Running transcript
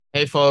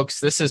Hey, folks,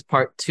 this is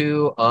part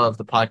two of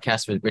the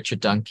podcast with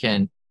Richard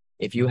Duncan.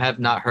 If you have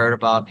not heard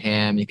about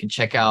him, you can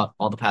check out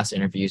all the past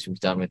interviews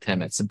we've done with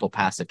him at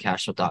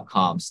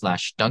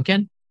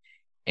simplepassivecashflow.com/Duncan.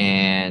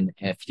 And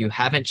if you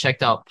haven't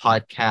checked out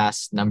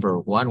podcast number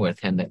one with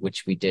him,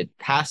 which we did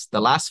past the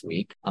last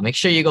week, make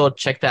sure you go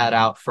check that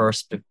out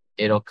first.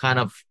 It'll kind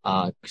of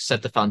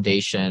set the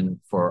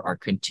foundation for our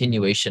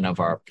continuation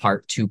of our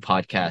part two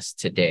podcast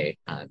today.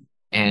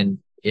 And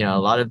a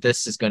lot of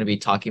this is going to be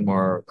talking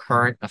more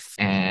current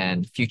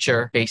and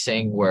future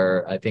facing,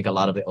 where I think a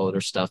lot of the older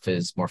stuff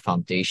is more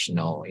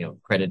foundational,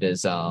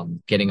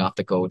 creditism, getting off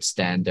the gold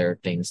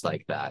standard, things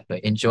like that.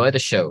 But enjoy the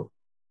show.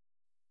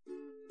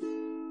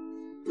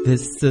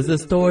 This is a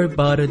story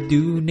about a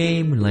dude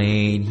named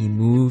Lane. He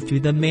moved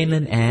to the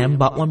mainland and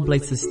bought one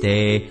place to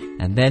stay.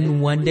 And then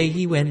one day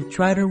he went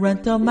try to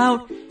rent them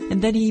out.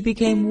 And then he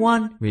became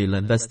one real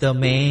investor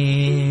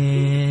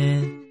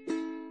man.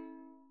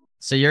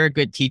 So you're a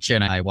good teacher,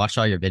 and I watch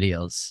all your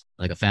videos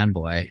like a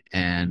fanboy,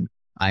 and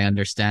I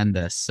understand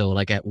this. So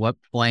at what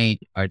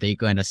point are they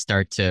going to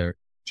start to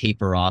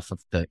taper off of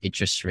the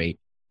interest rate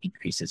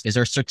increases? Is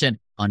there a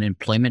certain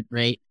unemployment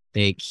rate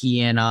they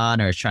key in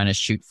on or trying to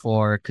shoot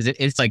for? Because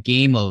it's a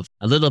game of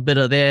a little bit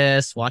of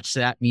this, watch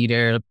that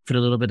meter, put a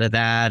little bit of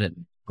that,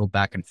 and go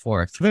back and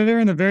forth. They're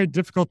in a very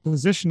difficult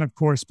position, of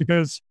course,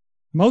 because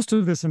most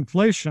of this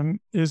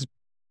inflation is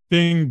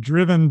being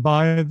driven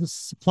by the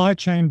supply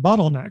chain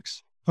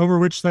bottlenecks over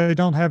which they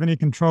don't have any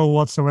control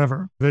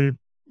whatsoever. The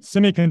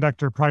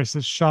semiconductor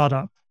prices shot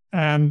up,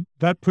 and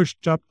that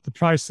pushed up the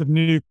price of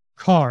new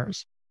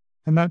cars,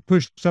 and that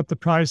pushed up the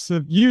price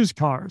of used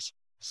cars.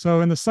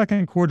 So in the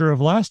second quarter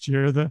of last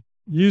year, the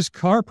used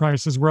car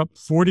prices were up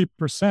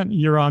 40%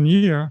 year on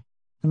year,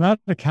 and that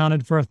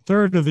accounted for a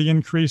third of the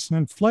increase in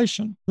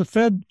inflation. The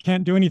Fed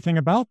can't do anything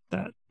about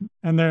that.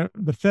 And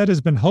the Fed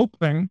has been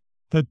hoping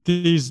that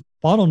these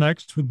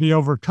bottlenecks would be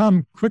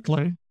overcome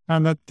quickly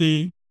and that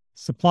the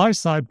supply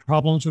side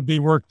problems would be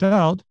worked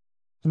out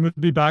and would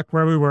be back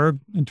where we were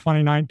in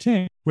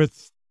 2019,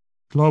 with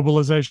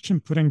globalization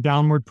putting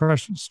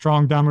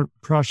strong downward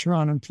pressure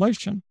on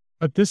inflation.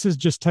 But this has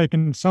just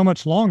taken so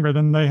much longer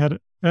than they had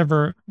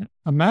ever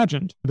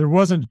imagined. There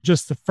wasn't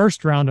just the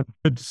first round.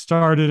 It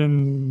started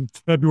in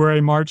February,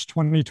 March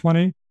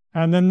 2020.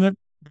 And then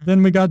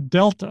we got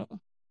Delta.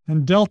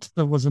 And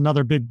Delta was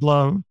another big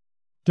blow.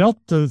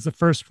 Delta is the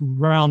first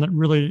round that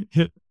really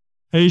hit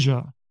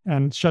Asia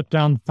and shut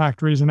down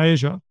factories in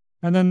Asia.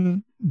 And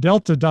then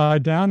Delta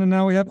died down, and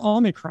now we have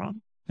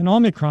Omicron. And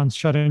Omicron's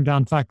shutting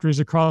down factories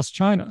across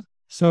China.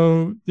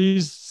 So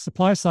these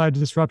supply side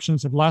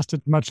disruptions have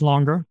lasted much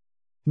longer.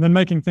 And then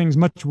making things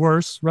much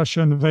worse,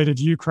 Russia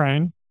invaded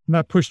Ukraine, and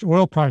that pushed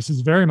oil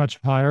prices very much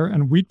higher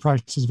and wheat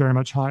prices very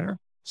much higher.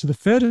 So the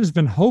Fed has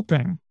been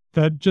hoping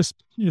that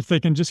if they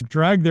can just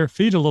drag their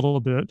feet a little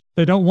bit,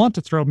 they don't want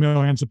to throw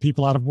millions of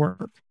people out of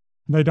work.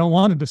 They don't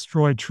want to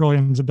destroy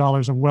trillions of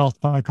dollars of wealth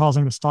by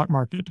causing the stock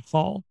market to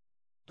fall.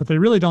 But they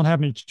really don't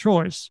have any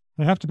choice.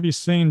 They have to be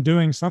seen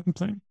doing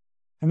something.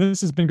 And this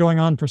has been going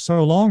on for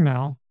so long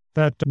now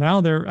that now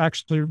they're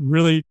actually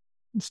really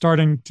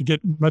starting to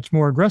get much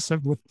more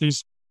aggressive with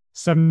these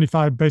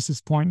 75 basis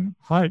point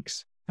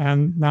hikes.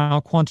 And now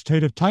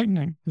quantitative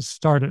tightening has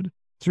started.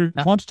 Through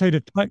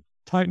quantitative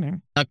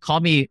tightening.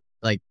 Call me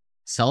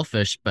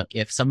selfish, but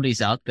if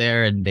somebody's out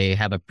there and they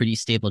have a pretty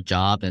stable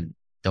job and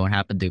don't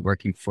happen to be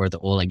working for the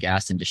oil and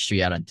gas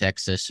industry out in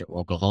Texas or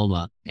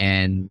Oklahoma,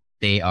 and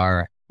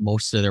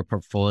most of their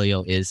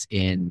portfolio is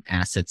in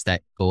assets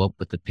that go up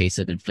with the pace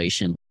of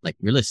inflation, like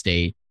real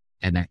estate,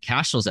 and that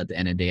cash flows at the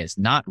end of the day is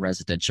not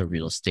residential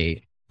real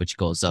estate, which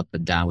goes up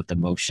and down with the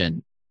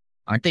motion.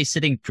 Aren't they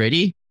sitting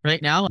pretty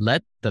right now?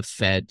 Let the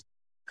Fed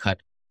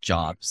cut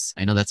jobs.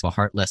 I know that's a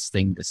heartless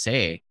thing to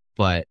say,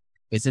 but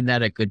isn't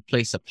that a good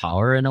place of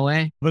power in a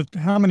way? But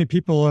how many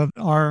people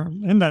are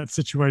in that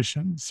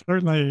situation?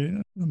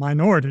 Certainly a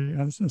minority,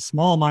 a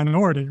small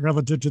minority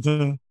relative to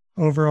the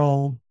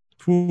overall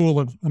pool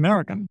of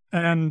Americans.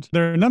 And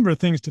there are a number of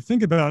things to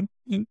think about.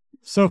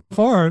 So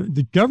far,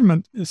 the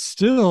government is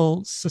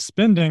still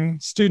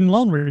suspending student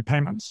loan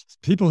repayments.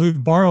 People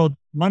who've borrowed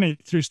money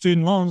through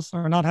student loans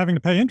are not having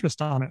to pay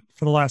interest on it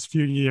for the last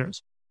few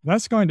years.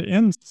 That's going to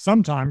end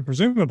sometime,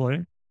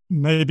 presumably,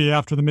 maybe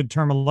after the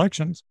midterm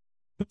elections.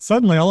 But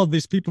suddenly, all of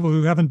these people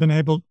who haven't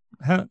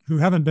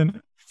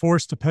been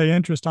forced to pay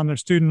interest on their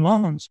student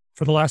loans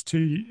for the last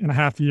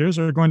 2.5 years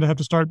are going to have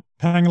to start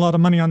paying a lot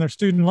of money on their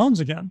student loans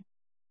again.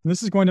 And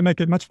this is going to make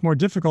it much more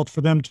difficult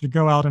for them to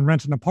go out and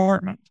rent an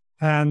apartment.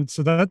 And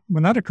so that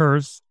when that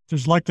occurs,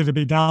 there's likely to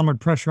be downward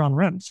pressure on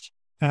rents.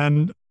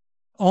 And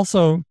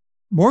also,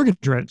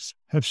 mortgage rates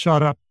have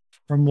shot up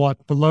from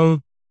below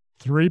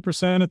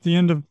 3% at the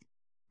end of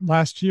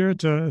last year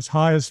to as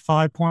high as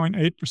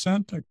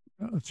 5.8%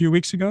 a few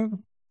weeks ago.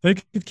 They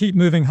could keep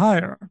moving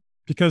higher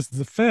because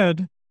the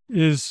Fed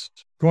is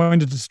going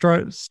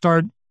to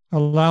start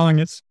allowing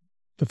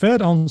the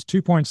Fed owns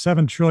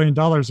 $2.7 trillion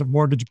of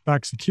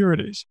mortgage-backed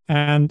securities,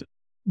 and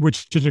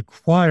which it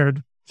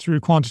acquired through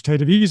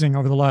quantitative easing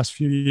over the last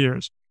few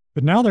years.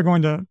 But now they're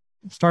going to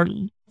start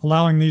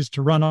allowing these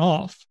to run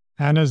off.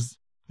 And as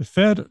the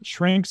Fed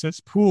shrinks its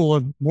pool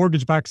of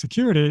mortgage-backed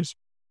securities,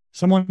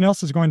 someone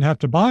else is going to have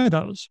to buy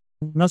those.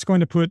 And that's going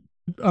to put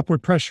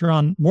upward pressure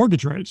on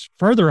mortgage rates,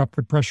 further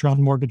upward pressure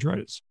on mortgage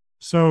rates.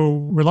 So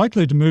we're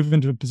likely to move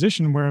into a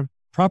position where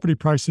property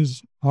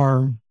prices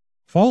are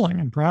falling,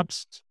 and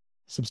perhaps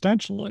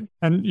substantially.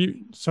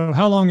 So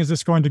how long is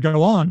this going to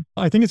go on?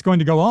 I think it's going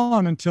to go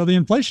on until the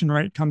inflation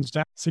rate comes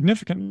down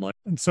significantly.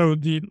 And so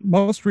the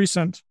most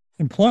recent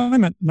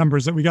employment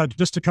numbers that we got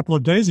just a couple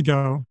of days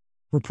ago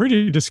were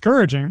pretty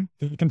discouraging.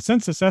 The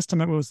consensus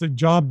estimate was that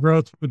job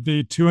growth would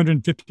be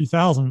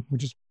 250,000,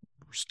 which is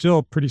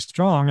still pretty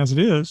strong as it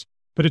is,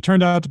 but it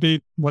turned out to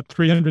be,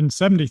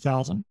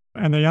 370,000.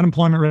 And the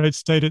unemployment rate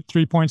stayed at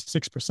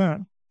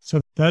 3.6%.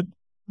 So that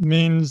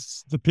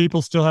means the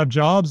people still have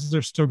jobs,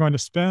 they're still going to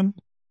spend.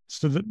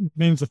 So that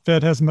means the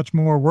Fed has much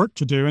more work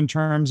to do in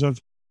terms of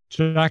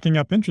jacking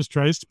up interest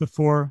rates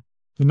before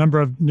the number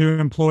of new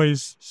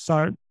employees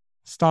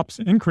stops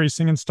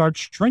increasing and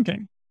starts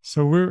shrinking.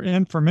 So we're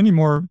in for many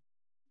more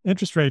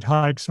interest rate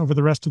hikes over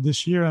the rest of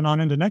this year and on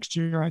into next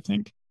year, I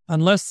think,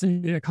 unless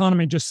the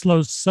economy just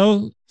slows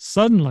so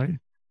suddenly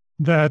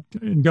that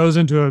it goes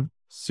into a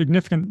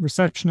significant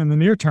recession in the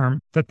near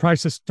term, that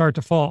prices start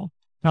to fall.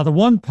 Now, the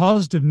one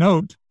positive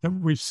note that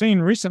we've seen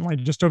recently,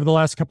 just over the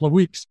last couple of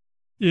weeks,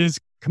 is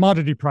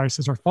commodity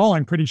prices are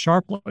falling pretty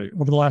sharply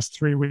over the last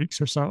 3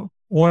 weeks or so.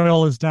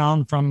 Oil is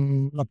down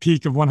from a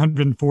peak of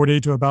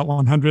 140 to about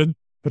 100,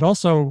 but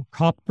also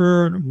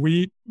copper,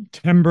 wheat,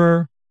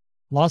 timber,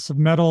 lots of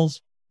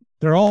metals,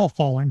 they're all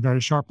falling very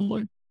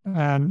sharply.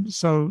 And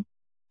so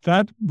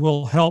that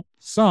will help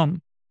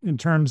some in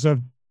terms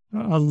of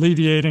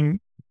alleviating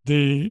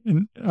the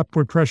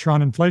upward pressure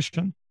on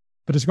inflation.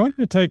 But it's going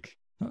to take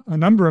a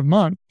number of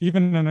months,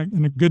 even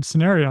in a good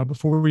scenario,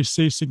 before we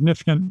see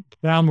significant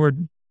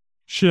downward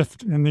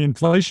shift in the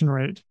inflation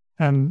rate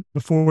and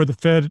before the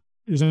Fed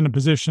is in a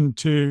position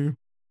to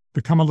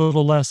become a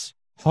little less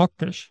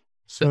hawkish.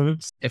 So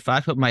if I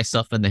put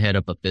myself in the head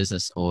of a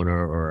business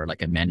owner or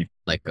like an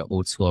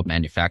old school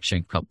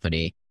manufacturing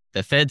company,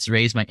 the Feds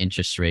raise my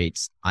interest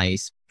rates. I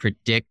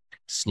predict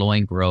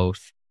slowing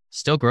growth,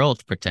 still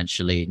growth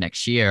potentially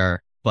next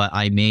year, but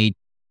I may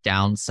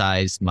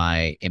downsize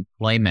my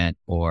employment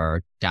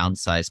or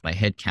downsize my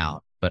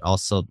headcount, but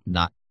also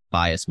not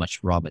buy as much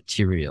raw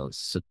materials.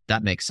 So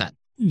that makes sense.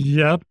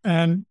 Yep.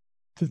 And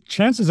the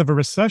chances of a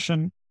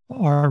recession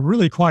are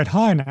really quite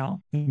high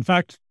now. In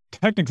fact,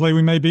 technically,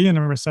 we may be in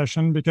a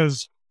recession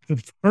because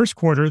the first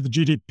quarter, the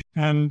GDP,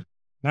 and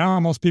now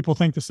most people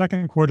think the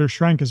second quarter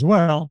shrank as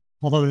well,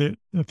 although the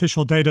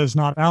official data is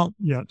not out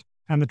yet.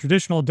 And the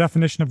traditional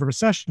definition of a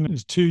recession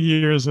is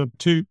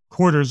 2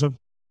 quarters of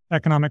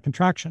economic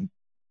contraction.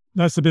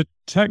 That's a bit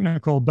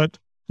technical, but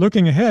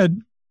looking ahead,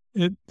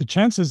 the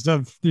chances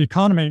of the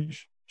economy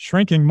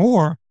shrinking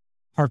more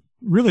are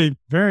really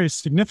very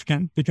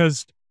significant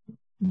because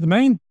the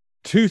main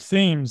two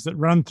themes that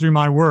run through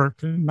my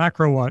work in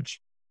MacroWatch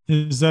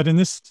is that in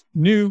this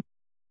new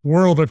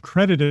world of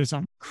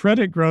creditism,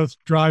 credit growth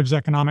drives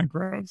economic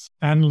growth,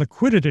 and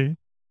liquidity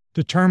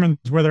determines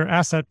whether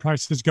asset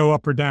prices go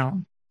up or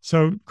down.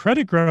 So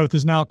credit growth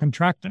is now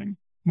contracting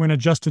when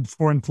adjusted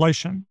for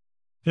inflation.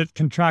 It's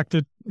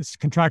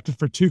contracted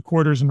for 2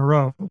 quarters in a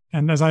row.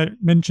 And as I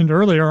mentioned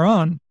earlier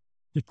on,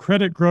 if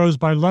credit grows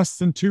by less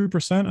than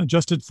 2%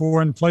 adjusted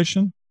for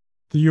inflation,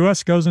 the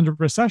U.S. goes into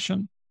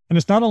recession. And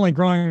it's not only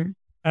growing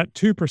at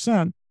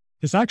 2%,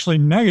 it's actually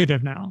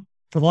negative now.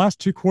 For the last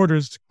 2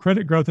 quarters,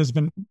 credit growth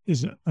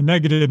is a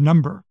negative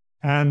number.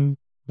 And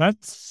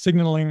that's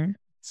signaling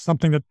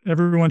something that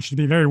everyone should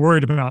be very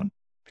worried about.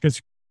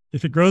 Because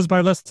if it grows by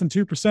less than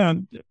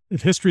 2%,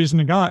 if history is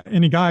any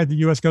guide, the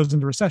U.S. goes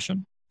into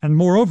recession. And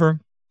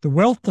moreover, the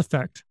wealth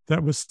effect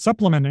that was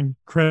supplementing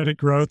credit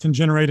growth and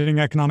generating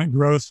economic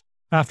growth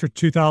after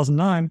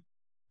 2009,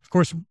 of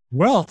course,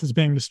 wealth is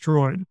being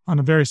destroyed on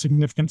a very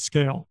significant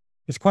scale.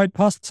 It's quite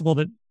possible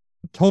that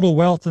total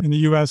wealth in the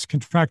U.S.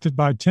 contracted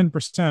by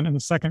 10% in the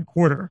second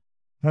quarter.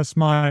 That's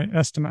my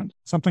estimate.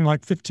 Something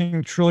like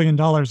 $15 trillion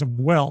of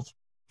wealth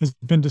has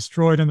been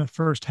destroyed in the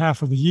first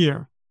half of the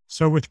year.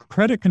 So with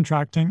credit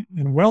contracting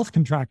and wealth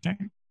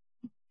contracting,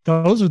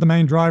 those are the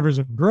main drivers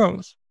of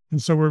growth.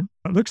 And so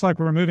it looks like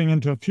we're moving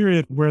into a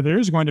period where there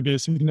is going to be a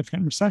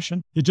significant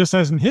recession. It just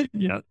hasn't hit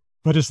yet,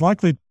 but it's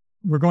very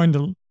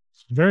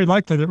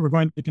likely that we're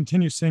going to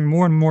continue seeing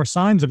more and more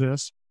signs of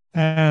this.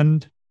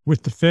 And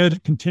with the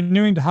Fed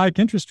continuing to hike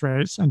interest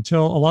rates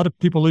until a lot of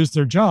people lose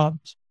their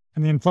jobs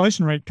and the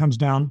inflation rate comes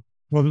down,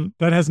 well,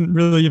 that hasn't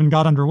really even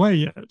got underway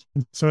yet.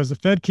 And so as the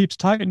Fed keeps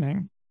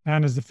tightening,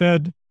 and as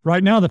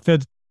right now the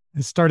Fed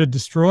has started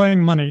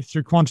destroying money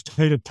through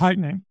quantitative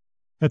tightening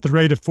at the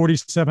rate of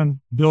 $47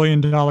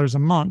 billion a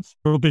month.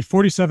 It will be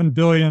 $47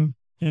 billion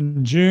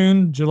in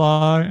June,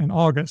 July, and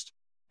August.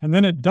 And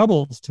then it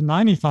doubles to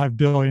 $95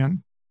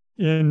 billion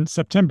in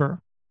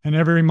September and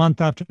every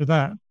month after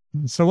that.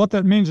 And so what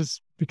that means is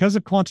because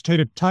of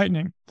quantitative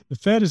tightening, the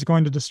Fed is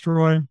going to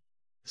destroy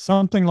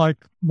something like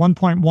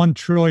 $1.1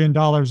 trillion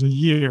a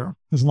year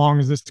as long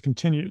as this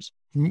continues.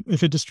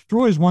 If it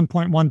destroys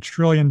 $1.1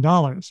 trillion,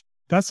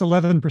 that's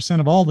 11%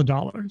 of all the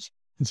dollars.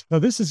 And so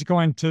this is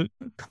going to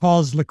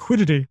cause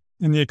liquidity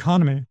in the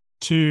economy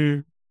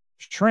to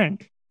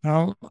shrink.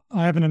 Now,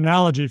 I have an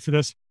analogy for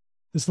this.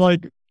 It's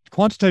like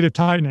quantitative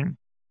tightening.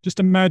 Just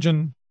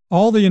imagine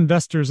all the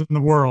investors in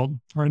the world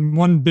are in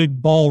one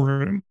big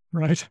ballroom,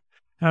 right?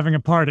 Having a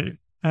party.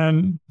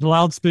 And the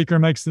loudspeaker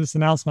makes this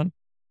announcement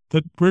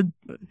that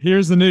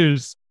here's the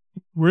news.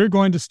 We're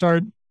going to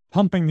start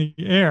pumping the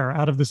air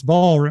out of this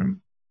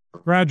ballroom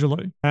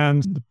gradually.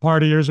 And the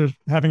partiers are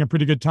having a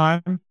pretty good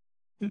time.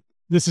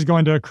 This is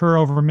going to occur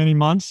over many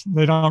months.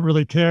 They don't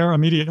really care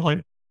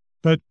immediately,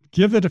 but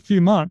give it a few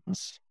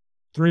months,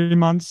 3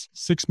 months,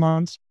 6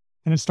 months,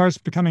 and it starts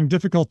becoming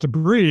difficult to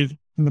breathe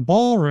in the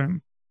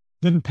ballroom.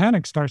 Then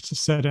panic starts to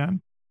set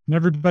in, and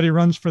everybody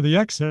runs for the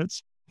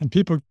exits, and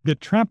people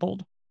get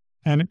trampled,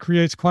 and it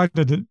creates quite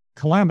a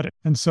calamity.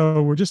 And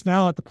so we're just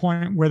now at the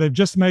point where they've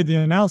just made the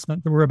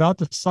announcement that we're about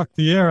to suck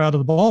the air out of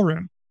the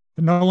ballroom,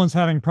 but no one's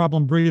having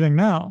problem breathing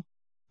now.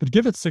 But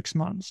give it 6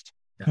 months,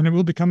 and it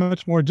will become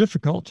much more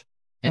difficult.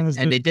 And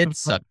they did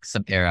suck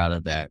some air out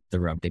of the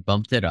room. They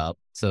bumped it up.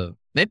 So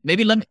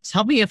maybe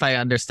tell me if I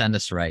understand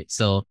this right.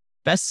 So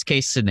best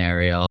case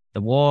scenario,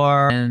 the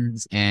war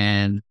ends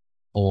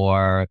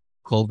or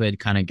COVID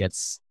kind of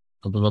gets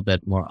a little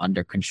bit more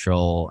under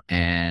control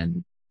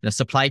and the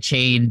supply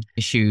chain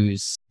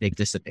issues, they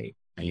dissipate,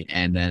 right?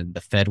 And then the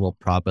Fed will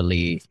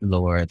probably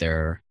lower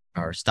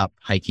or stop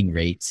hiking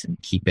rates and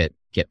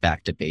get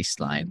back to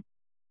baseline.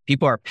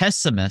 People are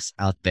pessimists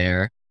out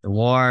there. The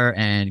war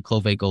and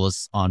COVID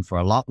goes on for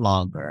a lot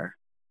longer.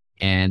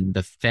 And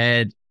the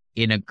Fed,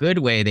 in a good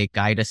way, they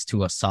guide us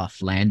to a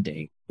soft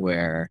landing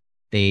where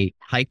they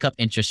hike up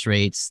interest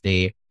rates.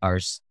 They are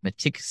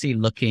meticulously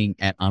looking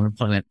at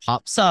unemployment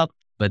pops up,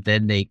 but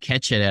then they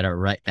catch it at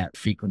that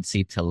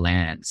frequency to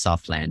land,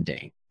 soft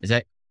landing.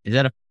 Do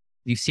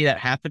you see that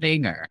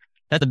happening, or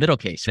that's the middle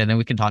case? And then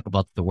we can talk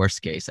about the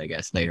worst case, I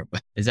guess, later.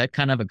 But is that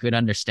kind of a good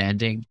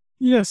understanding?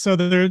 Yeah, so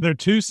there are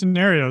two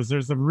scenarios.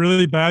 There's the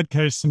really bad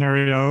case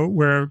scenario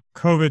where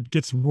COVID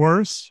gets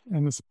worse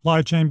and the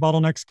supply chain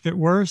bottlenecks get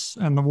worse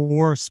and the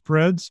war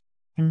spreads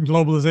and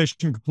globalization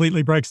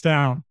completely breaks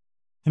down,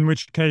 in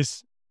which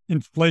case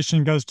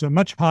inflation goes to a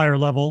much higher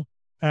level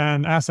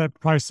and asset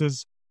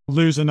prices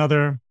lose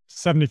another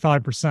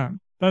 75%.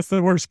 That's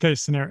the worst case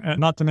scenario,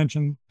 not to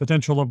mention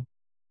potential of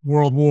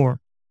world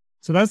war.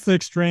 So that's the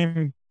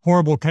extreme,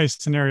 horrible case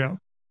scenario.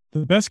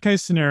 The best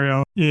case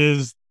scenario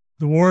is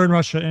the war in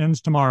Russia ends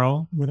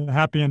tomorrow with a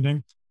happy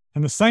ending,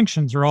 and the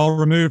sanctions are all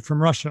removed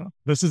from Russia.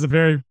 This is a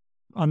very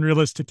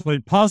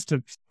unrealistically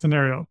positive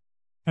scenario.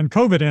 And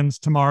COVID ends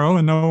tomorrow,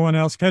 and no one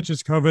else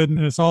catches COVID,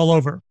 and it's all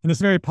over. In this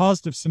very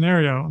positive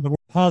scenario, the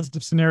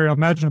positive scenario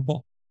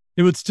imaginable,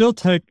 it would still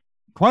take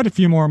quite a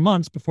few more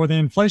months before the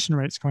inflation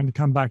rate's going to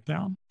come back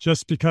down,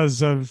 just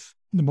because of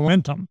the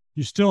momentum.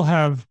 You still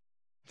have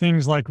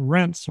things like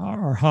rents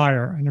are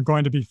higher and are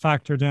going to be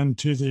factored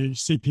into the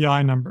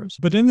CPI numbers.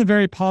 But in the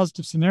very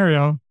positive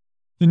scenario,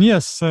 then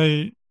yes,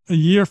 say a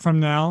year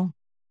from now,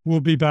 we'll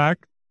be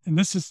back. And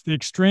this is the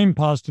extreme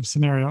positive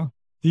scenario.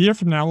 A year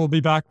from now, we'll be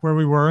back where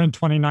we were in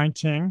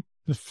 2019.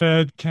 The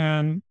Fed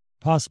can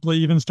possibly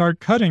even start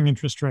cutting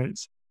interest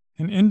rates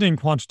and ending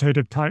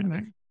quantitative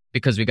tightening.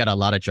 Because we got a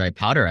lot of dry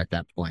powder at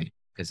that point.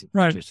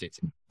 Right.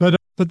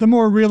 But the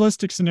more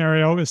realistic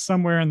scenario is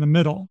somewhere in the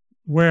middle,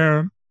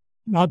 where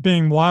not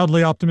being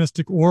wildly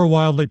optimistic or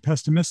wildly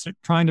pessimistic,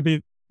 trying to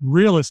be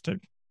realistic.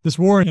 This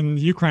war in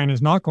Ukraine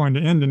is not going to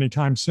end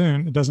anytime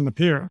soon. It doesn't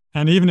appear.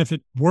 And even if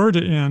it were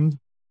to end,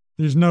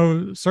 there's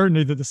no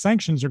certainty that the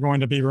sanctions are going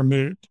to be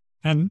removed.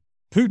 And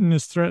Putin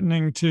is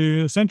threatening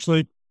to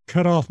essentially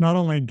cut off not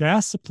only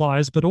gas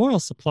supplies, but oil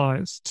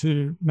supplies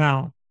to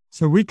now.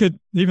 So we could,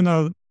 even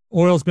though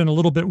oil's been a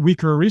little bit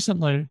weaker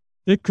recently,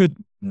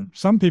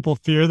 some people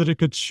fear that it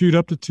could shoot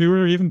up to $200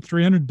 or even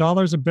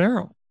 $300 a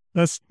barrel.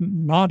 That's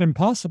not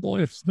impossible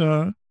if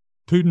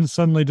Putin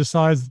suddenly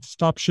decides to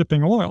stop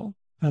shipping oil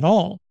at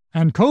all.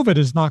 And COVID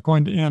is not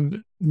going to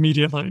end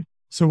immediately.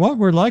 So what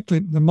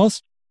the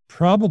most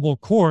probable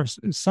course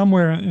is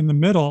somewhere in the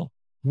middle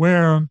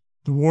where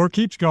the war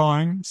keeps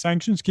going,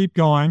 sanctions keep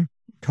going,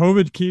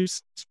 COVID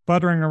keeps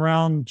sputtering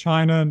around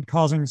China and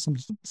causing some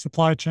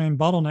supply chain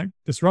bottleneck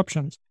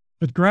disruptions.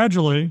 But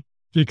gradually,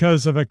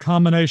 because of a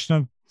combination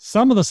of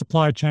some of the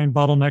supply chain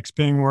bottlenecks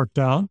being worked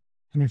out,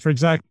 I mean, for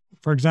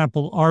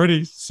example,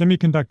 already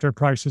semiconductor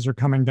prices are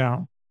coming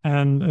down.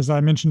 And as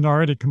I mentioned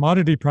already,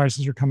 commodity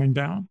prices are coming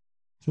down.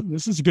 So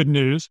this is good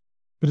news,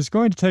 but it's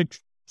going to take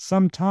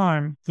some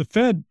time. The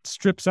Fed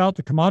strips out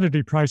the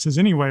commodity prices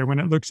anyway when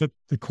it looks at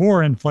the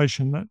core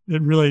inflation that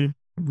it really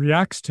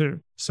reacts to.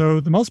 So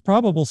the most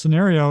probable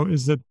scenario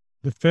is that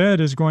the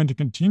Fed is going to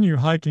continue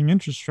hiking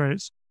interest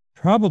rates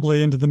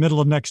probably into the middle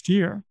of next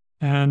year.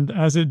 And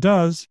as it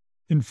does,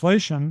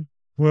 inflation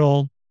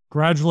will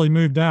gradually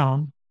move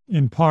down,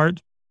 in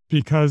part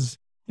because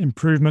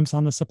improvements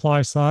on the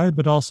supply side,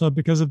 but also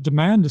because of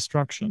demand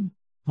destruction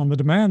on the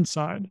demand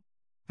side,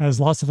 as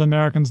lots of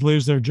Americans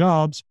lose their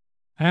jobs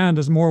and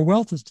as more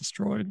wealth is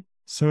destroyed.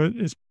 So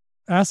it's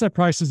asset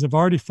prices have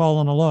already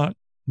fallen a lot.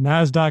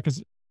 NASDAQ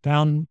is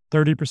down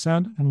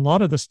 30%, and a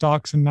lot of the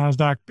stocks in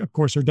NASDAQ, of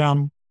course, are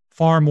down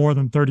far more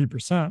than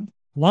 30%.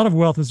 A lot of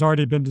wealth has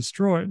already been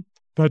destroyed,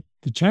 but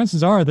the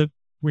chances are that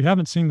we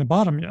haven't seen the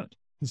bottom yet.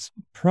 It's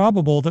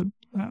probable that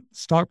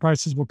stock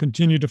prices will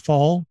continue to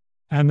fall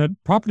and that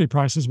property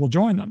prices will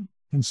join them.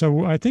 And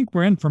so I think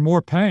we're in for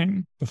more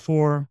pain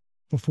before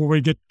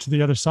we get to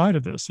the other side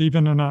of this,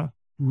 even in a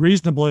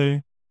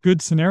reasonably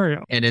good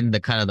scenario. And in the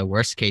kind of the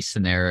worst case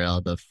scenario,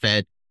 the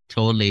Fed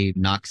totally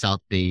knocks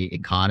out the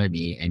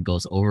economy and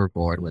goes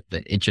overboard with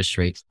the interest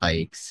rate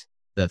spikes.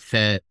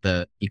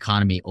 The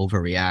economy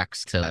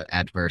overreacts to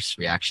adverse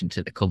reaction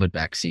to the COVID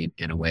vaccine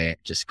in a way. It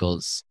just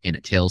goes in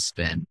a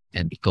tailspin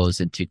and it goes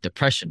into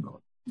depression mode.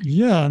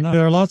 Yeah, and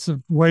there are lots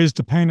of ways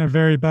to paint a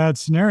very bad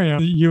scenario.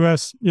 The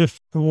U.S., if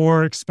the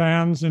war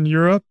expands in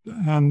Europe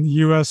and the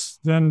U.S.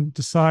 then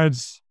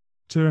decides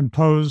to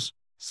impose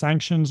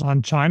sanctions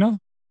on China,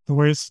 the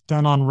way it's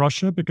done on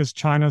Russia, because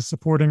China is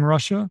supporting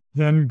Russia,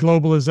 then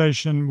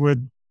globalization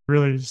would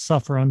really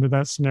suffer under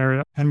that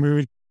scenario. And we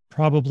would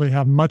probably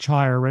have much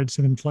higher rates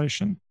of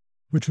inflation,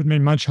 which would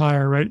mean much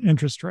higher rate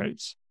interest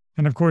rates.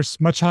 And of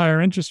course, much higher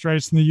interest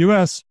rates in the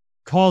U.S.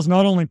 cause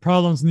not only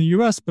problems in the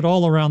U.S., but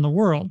all around the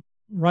world.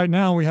 Right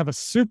now, we have a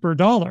super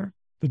dollar.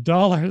 The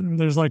dollar,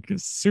 there's like a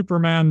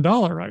Superman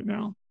dollar right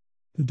now.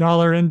 The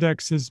dollar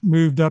index has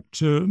moved up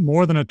to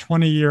more than a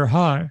 20-year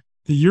high.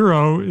 The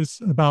euro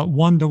is about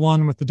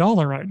 1-to-1 with the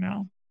dollar right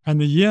now. And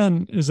the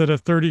yen is at a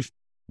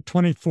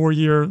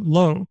 24-year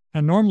low.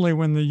 And normally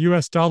when the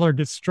US dollar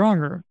gets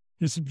stronger,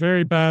 it's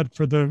very bad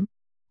for the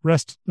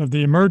rest of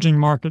the emerging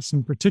markets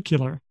in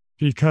particular,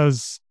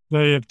 because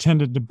they have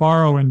tended to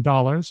borrow in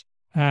dollars.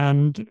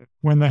 And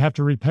when they have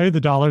to repay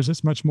the dollars,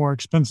 it's much more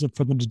expensive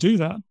for them to do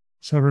that.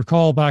 So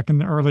recall back in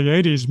the early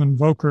 80s when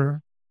Volcker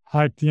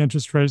hiked the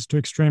interest rates to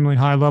extremely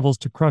high levels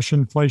to crush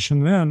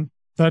inflation then,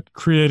 that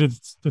created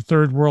the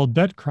third world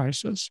debt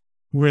crisis,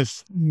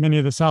 with many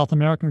of the South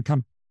American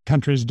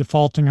countries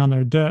defaulting on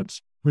their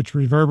debts, which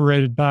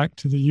reverberated back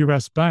to the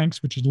U.S.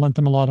 banks, which had lent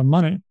them a lot of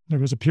money. There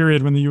was a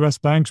period when the U.S.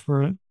 banks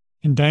were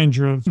in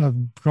danger of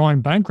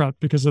going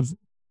bankrupt because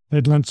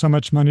they'd lent so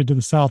much money to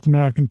the South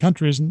American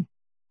countries, and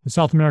the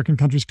South American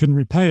countries couldn't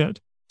repay it.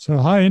 So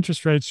high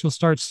interest rates, you'll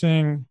start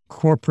seeing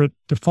corporate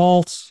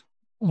defaults,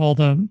 all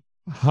the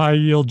high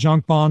yield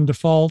junk bond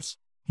defaults,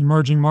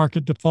 emerging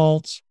market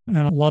defaults, and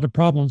a lot of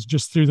problems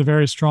just through the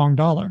very strong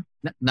dollar.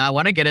 Now, I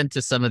want to get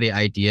into some of the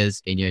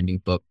ideas in your new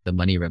book, The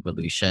Money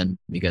Revolution.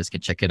 You guys can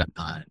check it out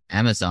on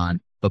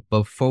Amazon. But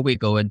before we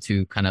go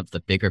into kind of the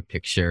bigger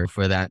picture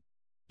for that,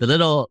 the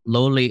little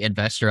lowly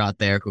investor out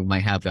there who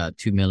might have a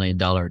 $2 million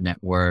net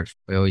worth,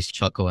 we always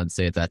chuckle and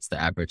say that's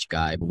the average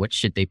guy. But what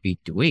should they be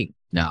doing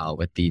now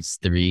with these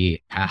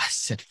three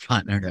asset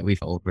funds that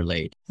we've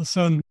overlaid?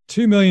 So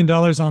 $2 million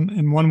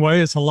in one way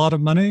is a lot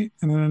of money,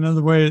 and in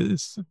another way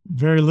it's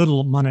very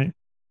little money.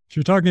 If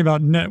you're talking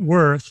about net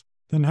worth,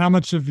 then how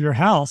much of your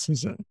house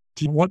is it?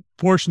 What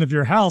portion of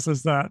your house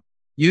is that?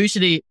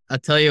 Usually, I'll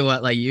tell you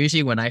what, like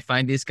usually when I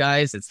find these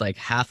guys, it's like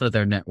half of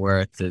their net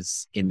worth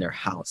is in their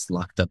house,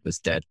 locked up as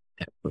debt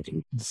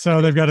equity.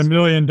 So they've got $1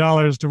 million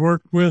to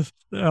work with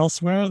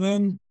elsewhere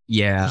then?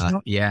 Yeah.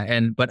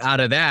 But out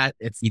of that,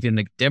 it's even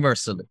a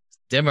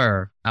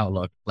dimmer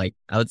outlook. Like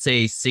I would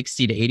say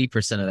 60 to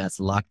 80% of that's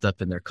locked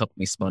up in their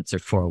company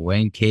sponsored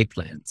 401k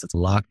plans. It's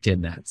locked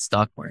in that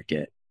stock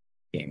market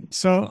game.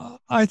 So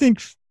I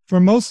think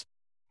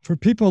for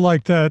people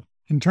like that,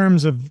 in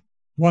terms of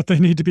what they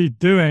need to be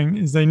doing,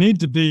 is they need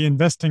to be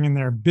investing in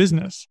their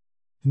business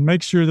and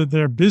make sure that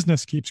their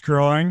business keeps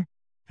growing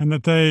and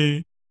that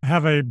they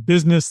have a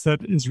business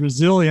that is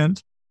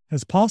resilient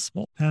as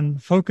possible,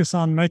 and focus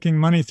on making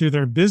money through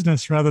their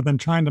business rather than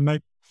trying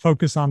to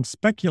focus on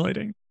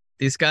speculating.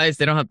 These guys,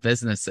 they don't have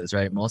businesses,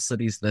 right? Most of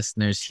these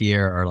listeners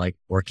here are like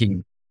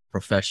working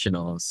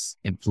professionals,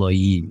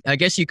 employees. I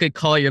guess you could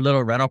call your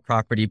little rental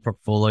property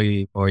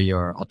portfolio or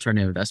your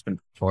alternative investment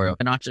portfolio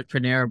an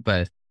entrepreneur,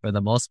 but for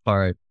the most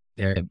part,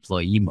 they're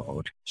employee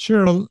mode.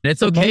 Sure. And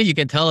it's okay. You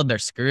can tell them they're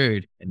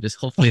screwed and just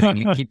hopefully they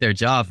can keep their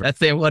job.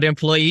 That's what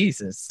employees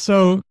is.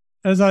 So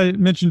as I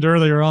mentioned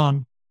earlier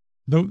on,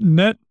 the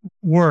net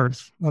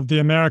worth of the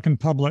American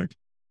public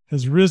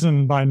has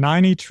risen by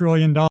 $90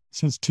 trillion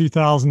since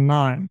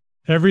 2009.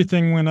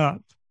 Everything went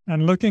up.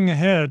 And looking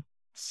ahead,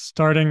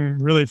 starting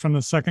really from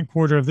the second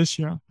quarter of this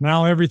year,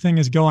 now everything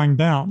is going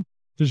down.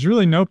 There's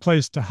really no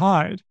place to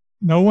hide.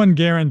 No one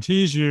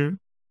guarantees you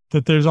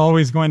that there's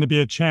always going to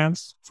be a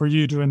chance for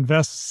you to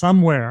invest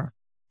somewhere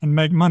and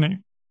make money.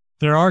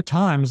 There are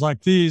times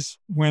like these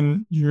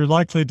when you're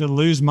likely to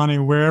lose money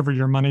wherever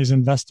your money is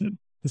invested.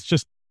 It's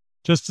just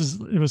as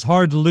it was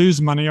hard to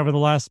lose money over the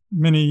last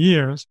many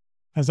years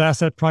as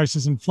asset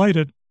prices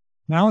inflated.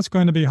 Now it's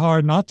going to be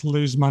hard not to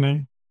lose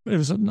money. It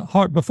was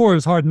hard before. It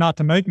was hard not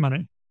to make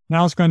money.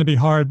 Now it's going to be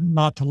hard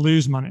not to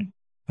lose money.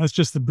 That's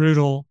just the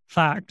brutal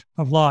fact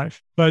of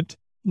life. But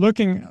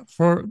looking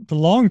for the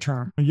long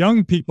term,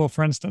 young people,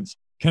 for instance,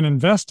 can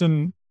invest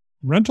in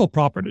rental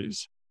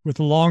properties with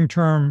a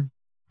long-term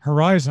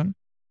horizon.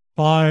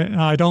 buy,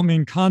 I don't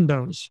mean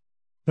condos,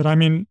 but I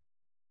mean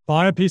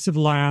buy a piece of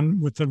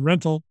land with a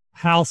rental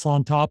house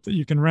on top that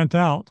you can rent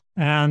out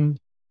and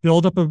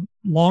build up a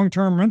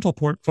long-term rental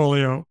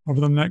portfolio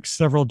over the next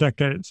several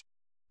decades.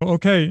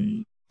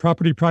 Okay,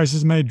 property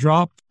prices may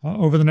drop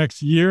over the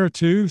next year,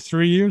 2,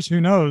 3 years,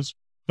 who knows?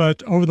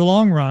 But over the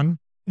long run,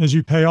 as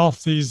you pay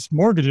off these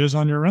mortgages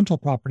on your rental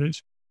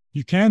properties,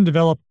 you can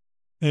develop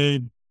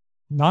a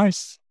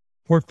nice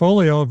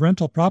portfolio of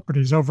rental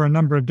properties over a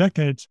number of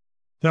decades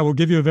that will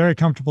give you a very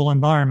comfortable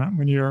environment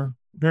when you're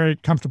very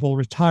comfortable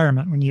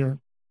retirement when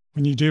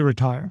you do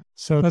retire.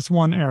 So that's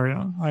one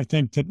area I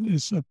think that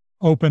is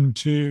open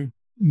to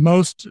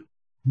most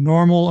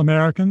normal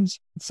Americans,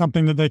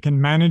 something that they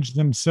can manage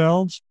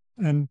themselves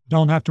and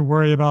don't have to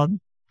worry about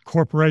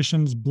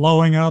corporations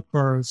blowing up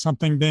or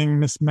something being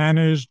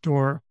mismanaged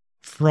or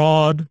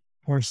fraud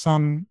or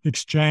some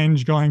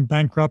exchange going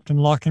bankrupt and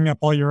locking up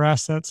all your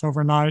assets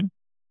overnight.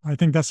 I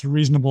think that's a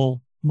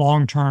reasonable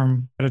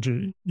long-term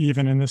strategy,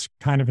 even in this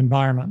kind of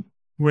environment,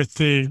 with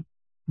the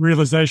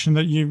realization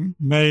that you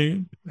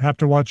may have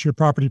to watch your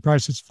property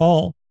prices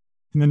fall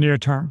in the near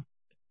term.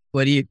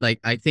 What do you like?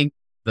 I think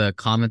the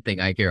common thing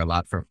I hear a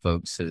lot from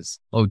folks is,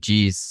 oh,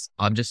 geez,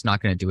 I'm just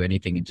not going to do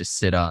anything and just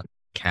sit on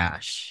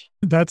cash.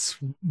 That's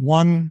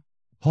one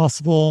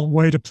possible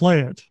way to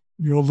play it.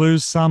 You'll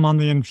lose some on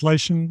the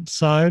inflation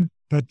side,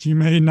 but you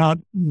may not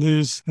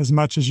lose as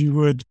much as you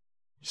would.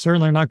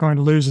 Certainly not going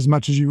to lose as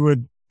much as you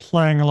would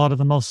playing a lot of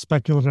the most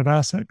speculative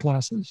asset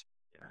classes.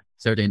 Yeah.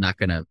 Certainly not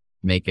going to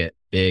make it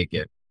big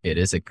if it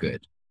is a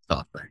good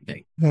software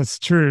thing. That's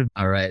true.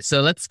 All right.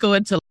 So let's go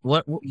into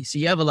what you see.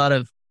 You have a lot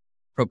of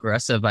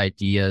progressive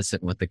ideas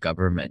and what the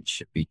government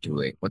should be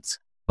doing. What's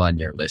on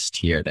your list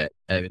here that,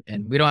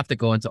 and we don't have to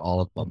go into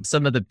all of them.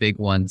 Some of the big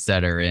ones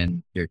that are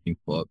in your new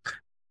book,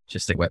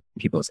 just to whet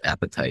people's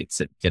appetites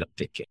and get them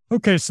thinking.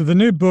 Okay. So the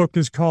new book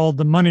is called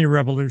The Money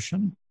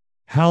Revolution: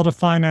 How to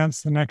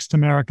Finance the Next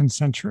American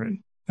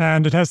Century.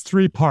 And it has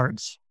 3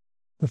 parts.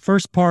 The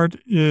first part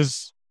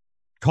is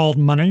called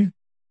Money,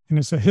 and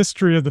it's a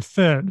history of the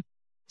Fed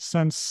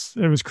since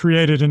it was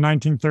created in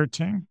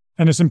 1913.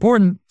 And it's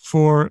important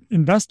for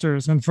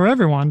investors and for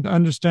everyone to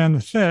understand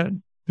the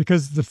Fed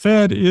because the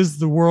Fed is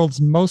the world's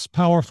most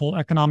powerful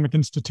economic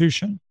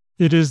institution.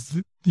 It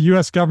is the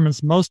US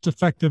government's most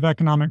effective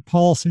economic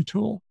policy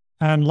tool.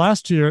 And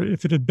last year,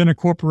 if it had been a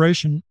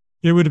corporation,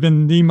 it would have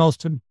been the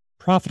most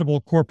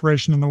profitable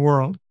corporation in the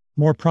world,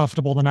 more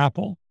profitable than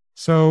Apple.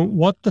 So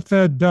what the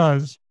Fed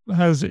does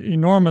has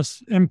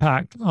enormous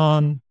impact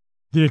on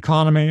the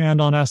economy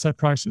and on asset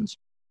prices.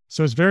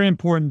 So it's very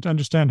important to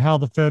understand how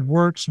the Fed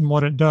works and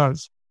what it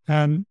does.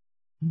 And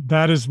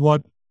that is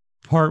what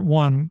part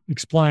 1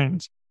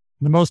 explains.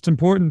 The most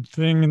important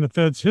thing in the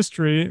Fed's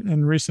history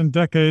in recent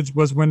decades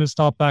was when it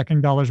stopped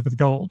backing dollars with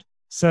gold,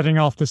 setting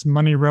off this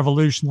money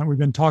revolution that we've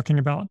been talking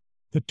about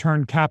that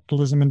turned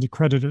capitalism into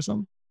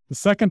creditism. The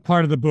second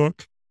part of the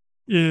book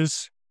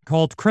is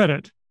called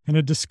Credit, and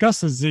it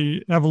discusses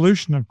the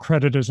evolution of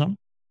creditism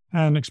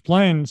and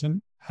explains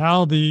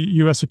how the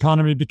U.S.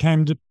 economy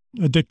became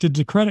addicted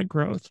to credit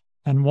growth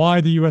and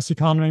why the U.S.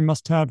 economy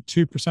must have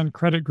 2%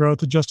 credit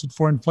growth adjusted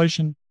for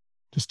inflation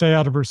to stay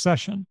out of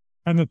recession.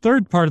 And the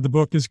third part of the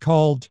book is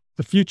called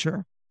The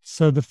Future.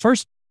 So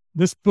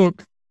this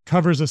book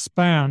covers a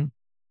span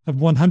of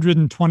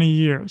 120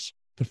 years.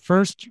 The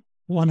first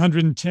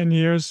 110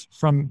 years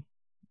from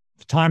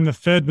the time the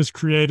Fed was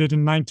created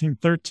in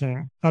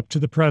 1913 up to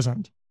the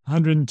present,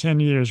 110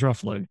 years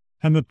roughly.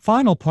 And the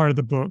final part of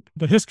the book,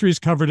 the history is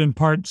covered in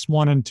parts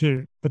 1 and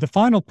 2, but the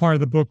final part of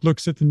the book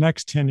looks at the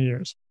next 10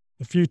 years,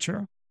 the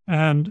future.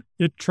 And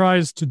it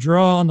tries to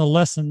draw on the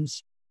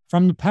lessons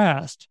from the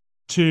past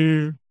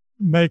to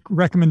make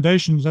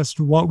recommendations as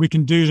to what we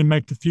can do to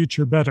make the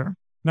future better.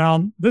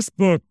 Now, this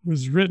book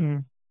was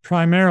written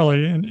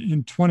primarily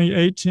in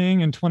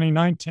 2018 and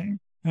 2019,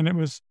 and it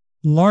was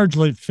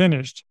largely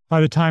finished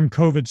by the time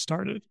COVID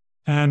started.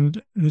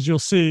 And as you'll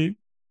see,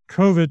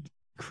 COVID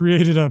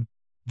created a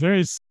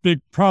very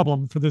big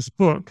problem for this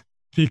book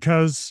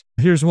because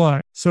here's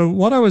why. So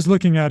what I was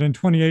looking at in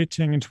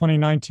 2018 and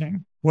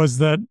 2019 was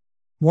that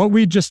what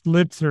we just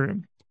lived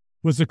through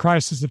was the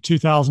crisis of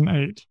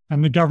 2008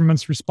 and the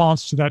government's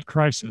response to that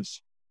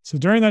crisis. So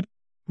during that,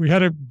 we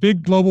had a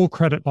big global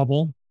credit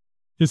bubble.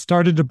 It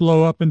started to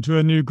blow up into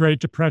a new Great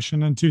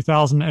Depression in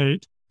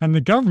 2008. And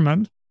the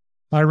government,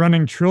 by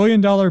running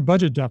trillion-dollar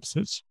budget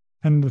deficits,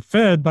 and the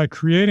Fed, by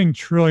creating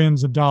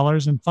trillions of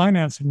dollars and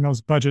financing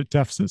those budget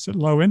deficits at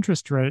low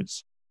interest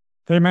rates,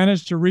 they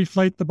managed to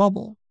reflate the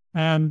bubble.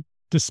 And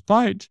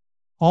despite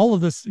all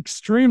of this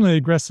extremely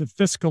aggressive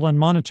fiscal and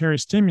monetary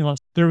stimulus,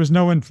 there was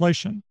no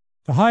inflation.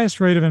 The highest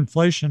rate of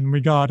inflation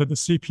we got at the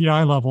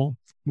CPI level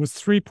was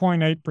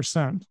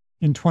 3.8%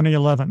 in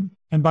 2011.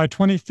 And by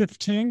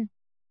 2015,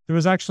 there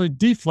was actually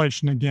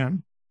deflation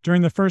again.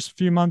 During the first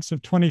few months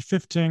of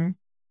 2015,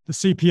 the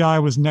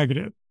CPI was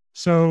negative.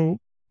 So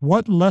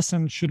what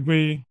lesson should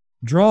we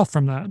draw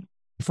from that?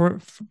 For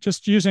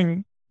just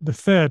using the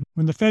Fed,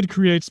 when the Fed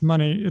creates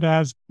money, it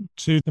adds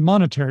to the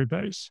monetary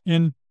base.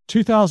 In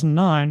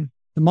 2009,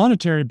 the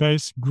monetary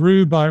base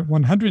grew by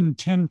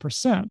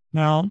 110%.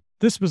 Now,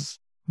 this was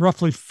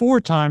roughly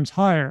 4 times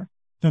higher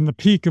than the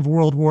peak of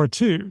World War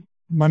II,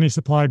 money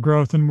supply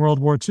growth in World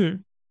War II.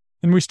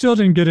 And we still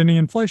didn't get any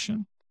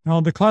inflation. Now,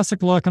 the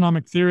classical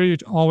economic theory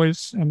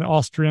always, and the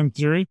Austrian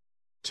theory,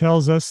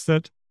 tells us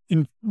that,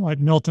 like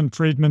Milton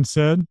Friedman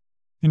said,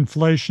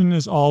 inflation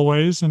is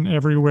always and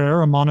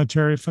everywhere a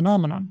monetary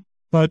phenomenon.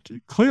 But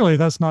clearly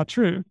that's not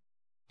true,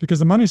 because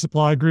the money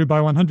supply grew by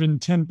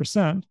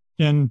 110%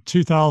 in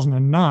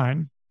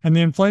 2009, and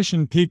the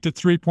inflation peaked at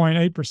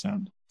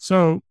 3.8%.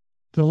 So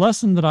the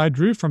lesson that I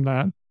drew from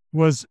that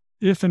was,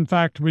 if in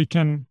fact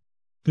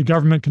the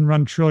government can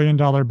run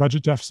trillion-dollar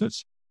budget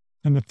deficits,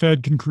 and the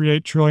Fed can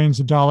create trillions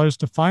of dollars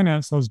to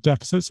finance those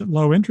deficits at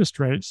low interest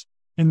rates,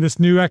 in this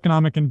new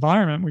economic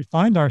environment we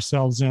find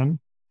ourselves in,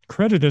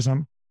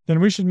 creditism, then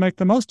we should make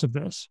the most of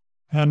this.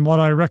 And what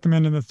I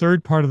recommend in the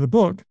third part of the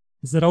book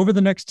is that over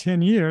the next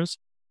 10 years,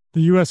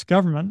 the U.S.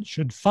 government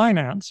should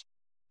finance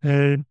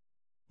a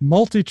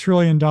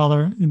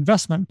multi-trillion-dollar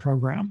investment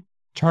program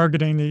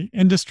targeting the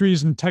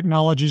industries and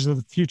technologies of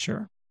the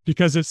future,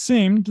 because it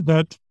seemed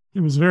that it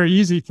was very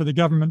easy for the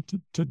government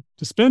to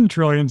spend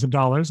trillions of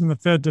dollars and the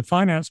Fed to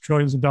finance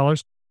trillions of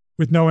dollars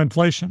with no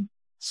inflation.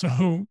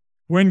 So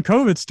when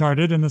COVID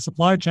started and the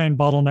supply chain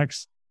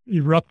bottlenecks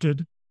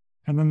erupted,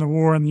 and then the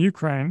war in the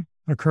Ukraine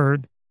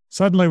occurred,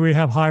 suddenly we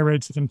have high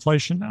rates of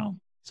inflation now.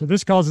 So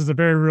this causes a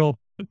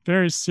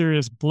very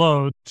serious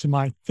blow to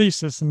my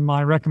thesis and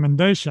my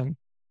recommendation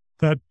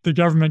that the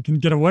government can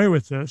get away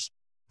with this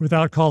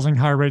without causing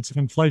high rates of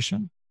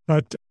inflation.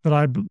 But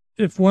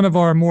if one of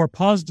our more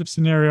positive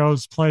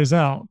scenarios plays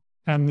out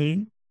and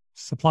the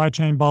supply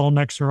chain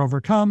bottlenecks are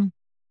overcome,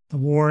 the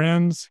war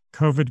ends,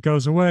 COVID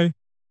goes away,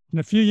 in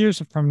a few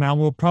years from now,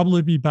 we'll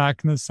probably be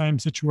back in the same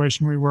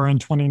situation we were in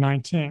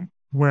 2019,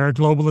 where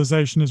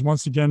globalization is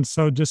once again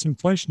so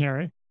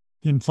disinflationary,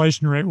 the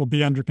inflation rate will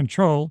be under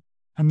control,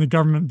 and the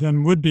government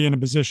then would be in a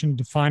position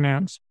to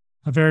finance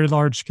a very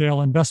large-scale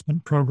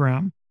investment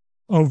program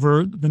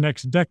over the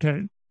next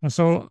decade. And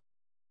so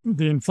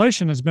the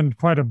inflation has been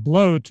quite a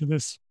blow to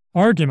this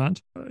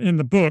argument in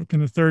the book, in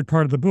the third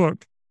part of the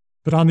book.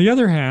 But on the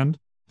other hand,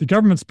 the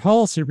government's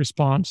policy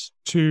response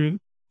to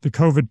the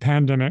COVID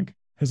pandemic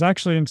has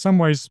actually in some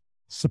ways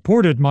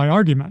supported my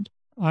argument.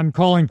 I'm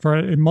calling for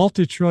a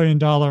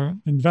multi-trillion-dollar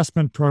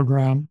investment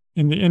program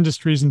in the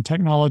industries and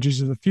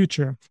technologies of the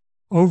future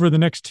over the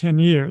next 10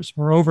 years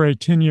or over a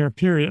 10-year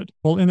period.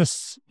 Well,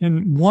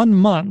 in 1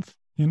 month,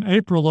 in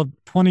April of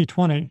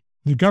 2020,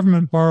 the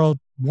government borrowed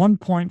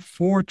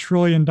 $1.4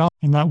 trillion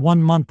in that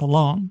 1 month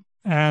alone.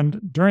 And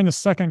during the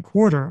second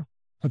quarter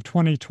of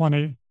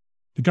 2020,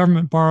 the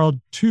government borrowed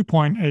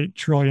 $2.8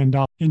 trillion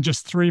in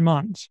just 3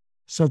 months.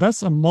 So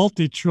that's a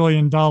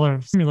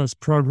multi-trillion-dollar stimulus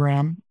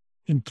program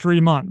in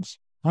 3 months.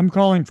 I'm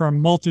calling for a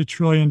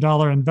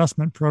multi-trillion-dollar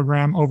investment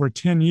program over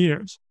 10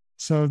 years.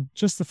 So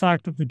just the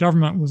fact that the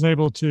government was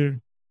able to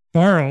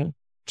borrow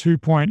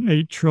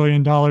 $2.8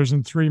 trillion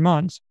in 3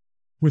 months,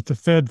 with the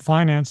Fed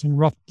financing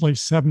roughly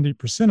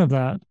 70% of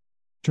that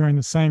during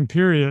the same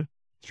period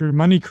through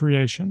money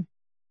creation,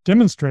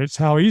 demonstrates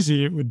how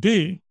easy it would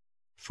be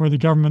for the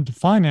government to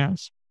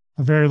finance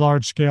a very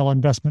large-scale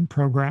investment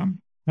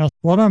program. Now,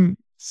 what I'm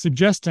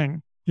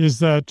suggesting is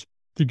that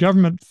the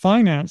government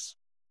finance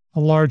a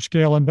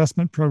large-scale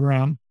investment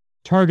program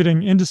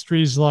targeting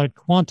industries like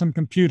quantum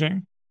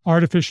computing,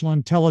 artificial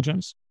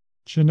intelligence,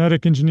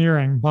 genetic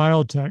engineering,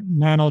 biotech,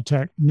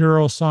 nanotech,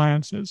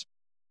 neurosciences,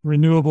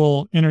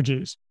 renewable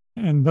energies,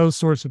 and those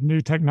sorts of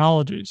new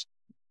technologies.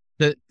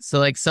 So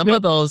like some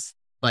of those,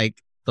 like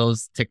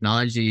those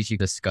technologies you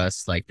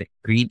discussed, like the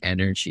green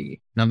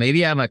energy. Now,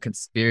 maybe I'm a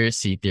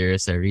conspiracy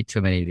theorist. I read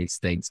too many of these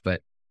things,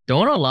 but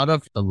don't a lot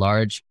of the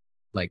large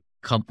like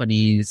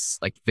companies,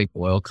 like big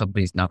oil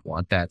companies, not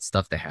want that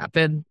stuff to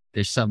happen?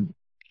 There's some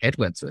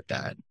headwinds with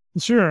that.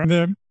 Sure.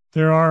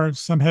 There are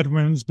some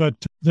headwinds, but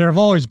there have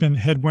always been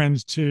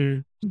headwinds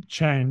to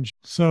change.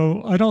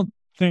 So I don't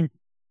think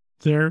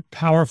they're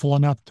powerful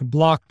enough to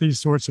block these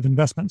sorts of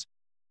investments.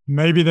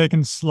 Maybe they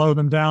can slow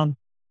them down.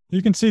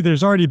 You can see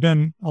there's already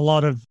been a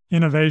lot of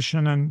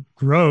innovation and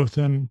growth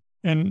in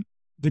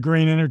the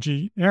green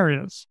energy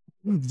areas.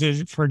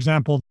 For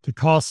example, the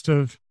cost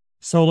of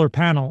solar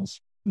panels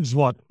is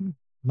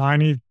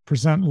 90%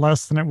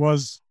 less than it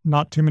was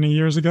not too many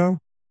years ago,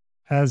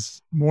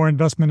 as more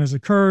investment has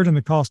occurred and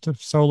the cost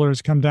of solar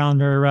has come down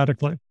very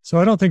radically. So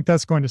I don't think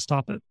that's going to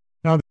stop it.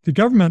 Now, the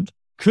government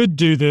could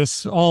do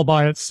this all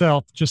by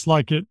itself, just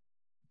like it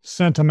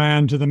sent a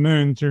man to the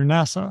moon through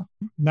NASA.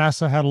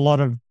 NASA had a lot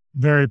of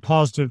very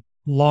positive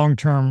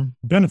long-term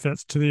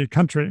benefits to the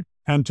country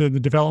and to the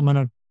development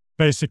of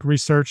basic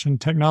research and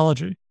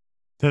technology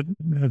that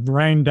have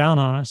rained down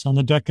on us on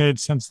the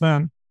decades since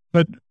then.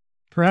 But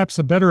perhaps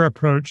a better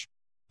approach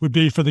would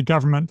be for the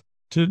government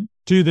to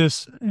do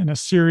this in a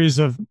series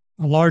of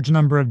a large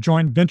number of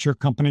joint venture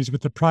companies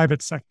with the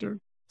private sector.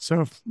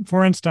 So,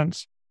 for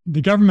instance,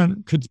 the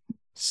government could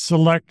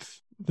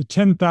select the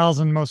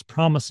 10,000 most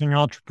promising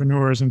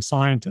entrepreneurs and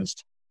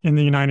scientists in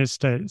the United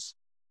States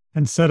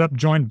and set up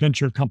joint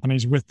venture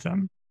companies with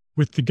them,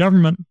 with the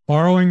government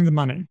borrowing the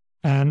money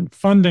and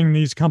funding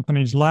these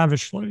companies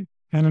lavishly.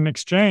 And in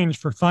exchange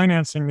for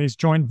financing these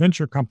joint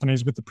venture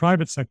companies with the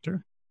private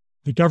sector,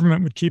 the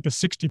government would keep a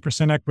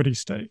 60% equity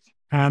stake.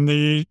 And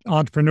the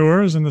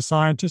entrepreneurs and the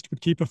scientists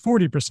would keep a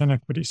 40%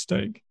 equity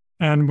stake.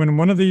 And when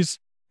one of these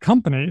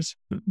companies,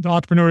 the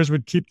entrepreneurs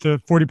would keep the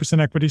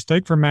 40% equity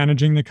stake for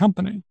managing the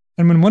company.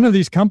 And when one of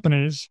these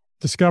companies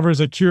discovers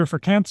a cure for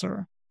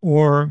cancer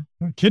or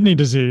kidney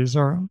disease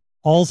or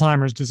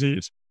Alzheimer's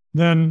disease,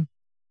 then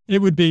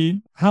it would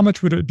be, how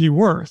much would it be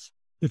worth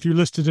if you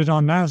listed it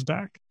on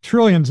NASDAQ?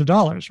 Trillions of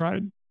dollars,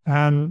 right?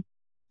 And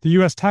the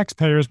US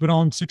taxpayers would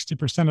own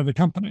 60% of the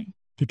company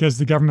because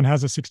the government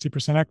has a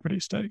 60% equity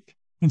stake.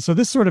 And so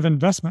this sort of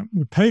investment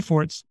would pay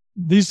for it.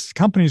 These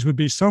companies would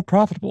be so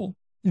profitable.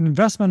 An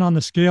investment on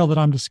the scale that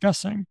I'm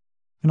discussing,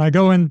 and I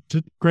go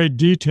into great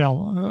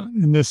detail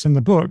in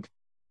the book,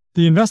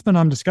 the investment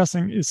I'm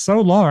discussing is so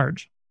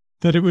large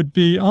that it would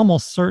be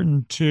almost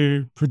certain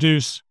to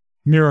produce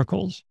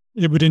miracles.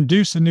 It would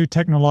induce a new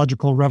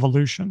technological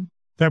revolution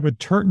that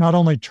would not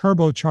only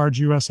turbocharge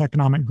US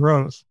economic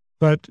growth,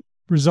 but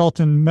result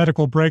in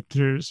medical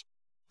breakthroughs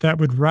that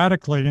would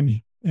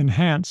radically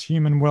enhance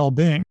human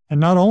well-being, and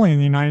not only in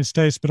the United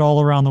States, but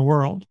all around the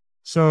world.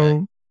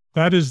 So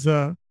that is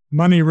the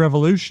money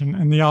revolution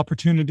and the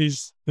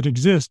opportunities that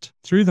exist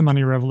through the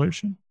money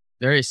revolution.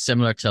 Very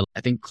similar to,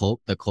 I think,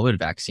 the COVID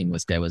vaccine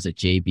there was a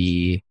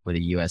JB where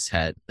the US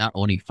had not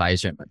only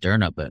Pfizer and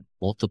Moderna, but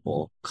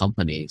multiple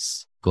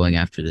companies going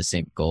after the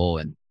same goal.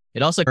 And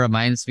it also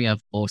reminds me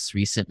of most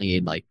recently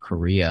in like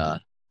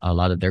Korea, a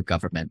lot of their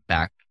government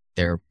backed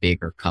their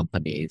bigger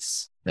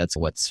companies. That's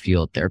what's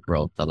fueled their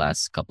growth the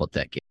last couple of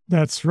decades.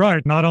 That's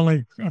right. Not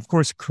only, of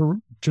course,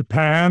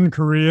 Japan,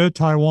 Korea,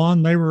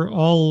 Taiwan, they were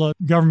all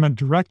government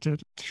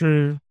directed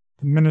through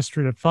the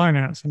Ministry of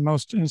Finance in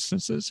most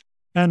instances.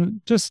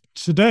 And just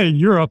today,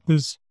 Europe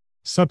is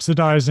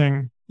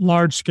subsidizing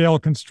large-scale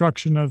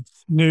construction of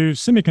new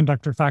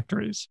semiconductor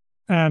factories.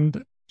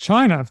 And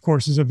China, of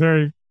course, is a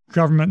very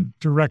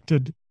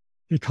government-directed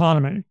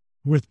economy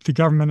with the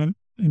government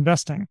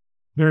investing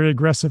very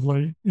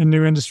aggressively in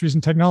new industries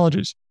and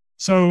technologies.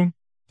 So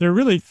there are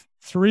really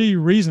three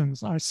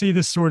reasons I see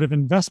this sort of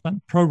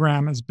investment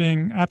program as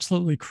being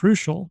absolutely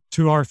crucial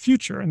to our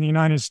future in the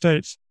United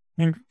States.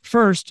 And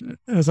first,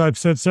 as I've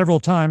said several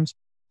times,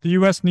 the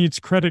U.S. needs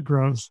credit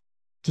growth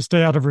to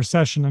stay out of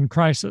recession and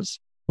crisis.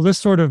 Well, this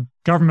sort of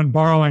government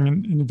borrowing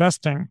and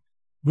investing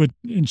would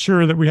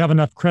ensure that we have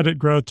enough credit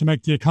growth to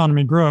make the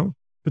economy grow.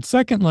 But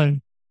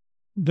secondly,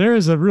 there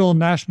is a real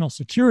national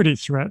security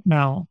threat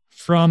now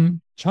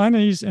from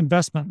Chinese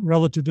investment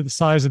relative to the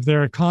size of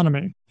their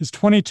economy is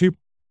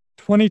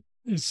 42%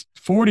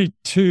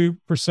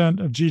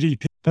 of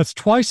GDP. That's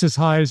twice as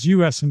high as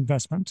U.S.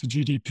 investment to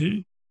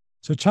GDP.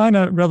 So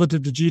China,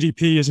 relative to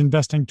GDP, is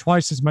investing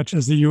twice as much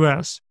as the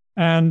U.S.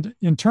 And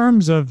in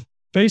terms of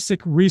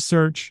basic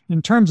research,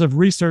 in terms of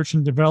research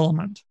and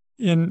development,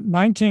 in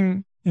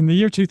the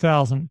year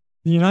 2000,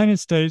 the United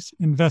States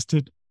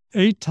invested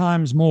 8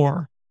 times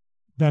more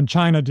than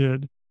China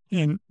did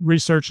in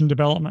research and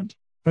development.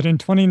 But in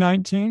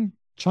 2019,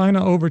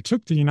 China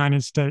overtook the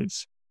United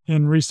States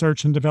in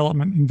research and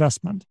development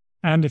investment.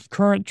 And if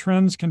current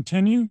trends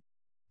continue,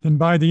 then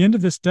by the end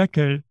of this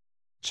decade,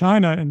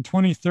 China in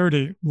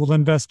 2030 will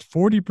invest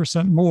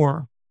 40%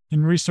 more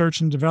in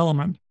research and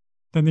development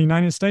than the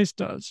United States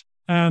does.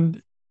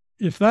 And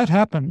if that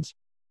happens,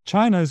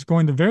 China is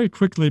going to very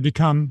quickly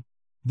become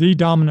the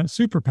dominant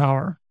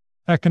superpower,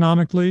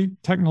 economically,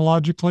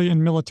 technologically,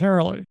 and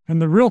militarily.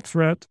 And the real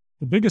threat,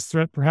 the biggest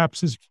threat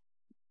perhaps, is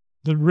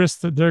the risk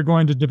that they're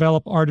going to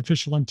develop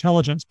artificial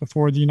intelligence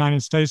before the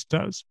United States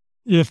does.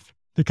 If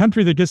the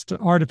country that gets to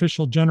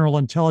artificial general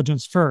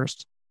intelligence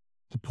first,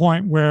 the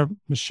point where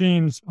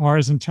machines are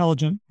as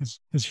intelligent as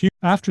humans,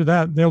 after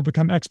that, they'll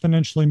become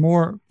exponentially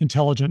more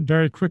intelligent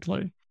very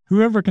quickly.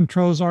 Whoever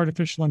controls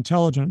artificial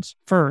intelligence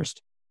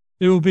first,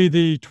 it will be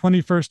the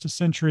 21st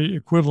century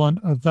equivalent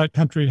of that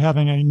country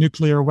having a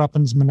nuclear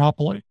weapons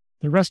monopoly.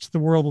 The rest of the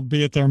world will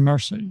be at their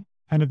mercy.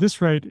 And at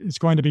this rate, it's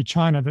going to be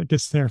China that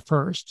gets there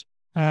first.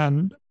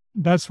 And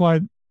that's why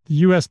the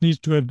U.S. needs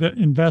to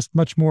invest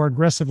much more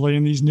aggressively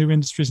in these new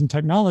industries and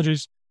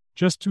technologies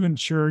just to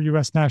ensure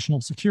U.S.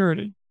 national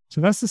security. So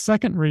that's the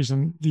second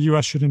reason the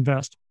U.S. should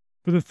invest.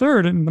 But the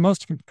third and the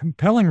most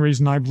compelling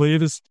reason, I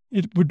believe, is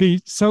it would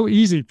be so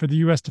easy for the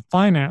U.S. to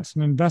finance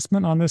an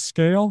investment on this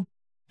scale,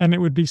 and it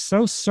would be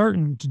so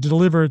certain to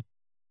deliver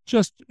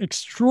just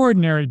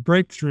extraordinary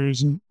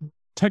breakthroughs and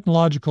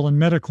technological and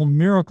medical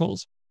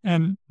miracles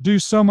and do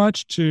so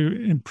much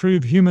to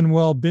improve human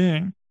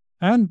well-being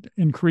and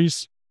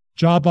increase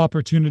job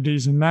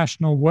opportunities and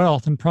national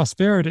wealth and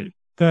prosperity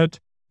that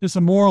it's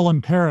a moral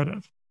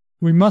imperative.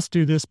 We must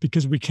do this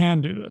because we can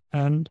do it.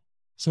 And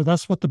so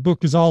that's what the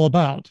book is all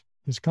about.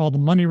 It's called The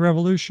Money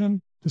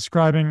Revolution,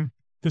 describing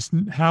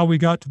how we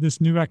got to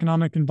this new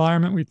economic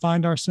environment we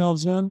find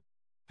ourselves in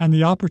and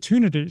the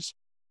opportunities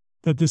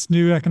that this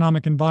new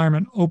economic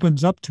environment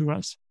opens up to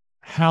us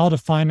How to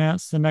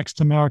Finance the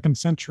Next American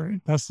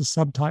Century. That's the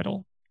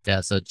subtitle.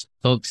 Yeah, so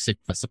folks,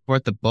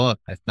 support the book.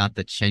 If not,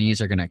 the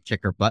Chinese are going to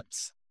kick our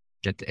butts.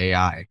 Get the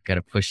AI. Got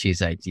to push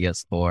these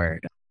ideas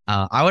forward.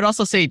 I would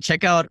also say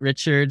check out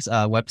Richard's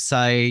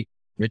website,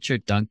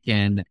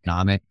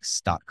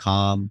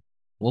 richardduncaneconomics.com.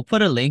 We'll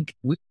put a link.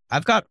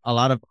 I've got a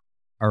lot of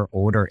our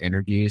older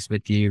interviews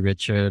with you,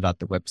 Richard, at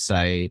the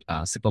website,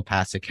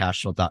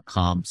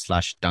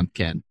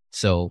 simplepassivecashflow.com/Duncan.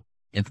 So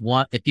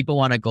if people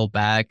want to go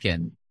back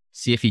and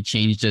see if he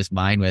changed his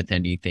mind with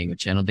anything,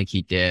 which I don't think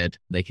he did,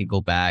 they can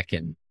go back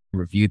and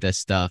review this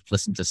stuff,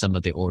 listen to some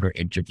of the older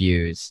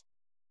interviews.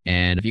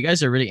 And if you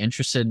guys are really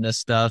interested in this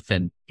stuff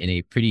and in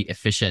a pretty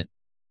efficient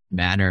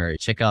manner,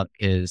 check out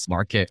his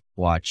Market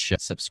Watch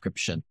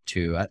subscription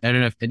too. I don't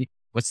know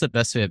what's the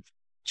best way of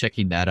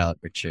checking that out,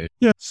 Richard?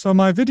 Yeah. So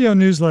my video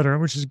newsletter,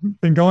 which has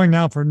been going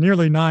now for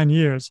nearly 9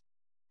 years,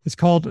 is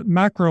called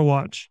Macro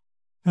Watch.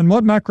 And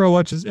what Macro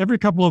Watch is, every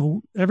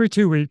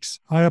 2 weeks,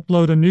 I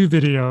upload a new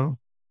video.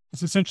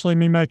 It's essentially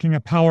me making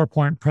a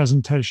PowerPoint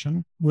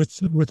presentation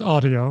with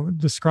audio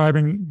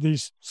describing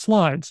these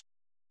slides,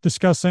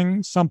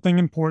 discussing something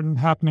important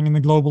happening in the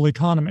global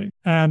economy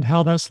and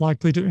how that's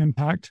likely to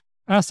impact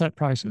asset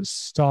prices,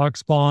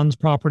 stocks, bonds,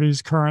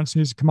 properties,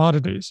 currencies,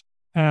 commodities.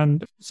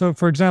 And so,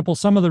 for example,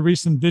 some of the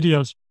recent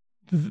videos,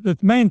 the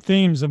main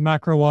themes of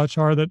Macro Watch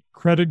are that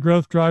credit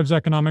growth drives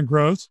economic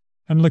growth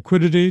and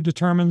liquidity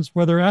determines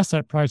whether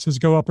asset prices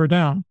go up or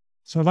down.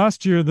 So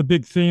last year, the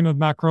big theme of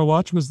Macro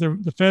Watch was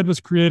the Fed was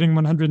creating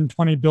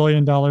 $120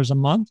 billion a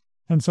month.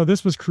 And so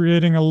this was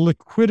creating a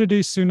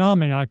liquidity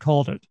tsunami, I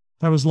called it,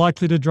 that was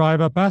likely to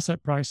drive up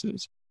asset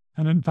prices.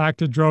 And in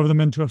fact, it drove them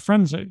into a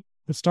frenzy.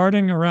 But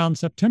starting around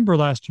September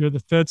last year, the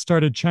Fed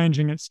started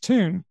changing its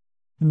tune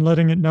and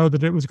letting it know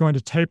that it was going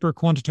to taper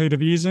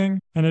quantitative easing.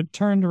 And it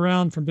turned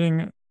around from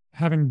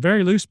having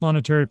very loose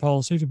monetary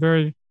policy to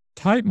very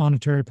tight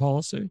monetary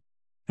policy.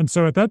 And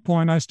so at that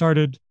point, I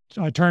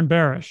turned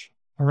bearish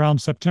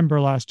around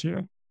September last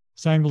year,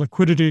 saying the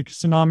liquidity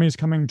tsunami is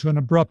coming to an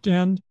abrupt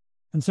end.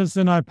 And since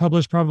then, I've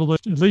published probably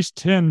at least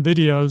 10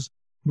 videos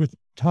with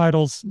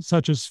titles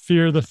such as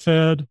Fear the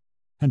Fed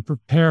and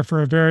Prepare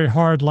for a Very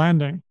Hard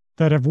Landing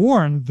that have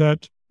warned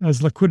that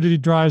as liquidity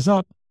dries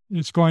up,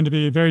 it's going to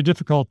be a very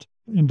difficult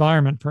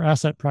environment for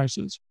asset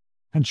prices.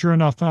 And sure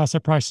enough,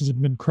 asset prices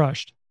have been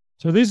crushed.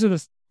 So these are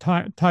the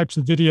types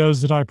of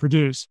videos that I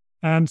produce.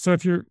 And so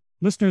if your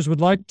listeners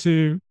would like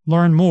to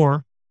learn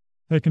more,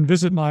 they can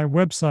visit my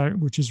website,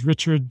 which is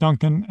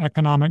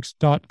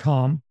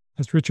richardduncaneconomics.com.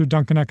 That's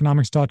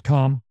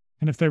richardduncaneconomics.com.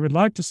 And if they would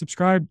like to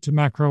subscribe to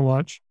Macro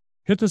Watch,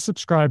 hit the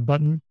subscribe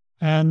button.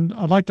 And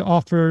I'd like to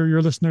offer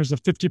your listeners a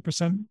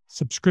 50%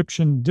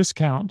 subscription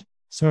discount.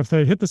 So if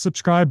they hit the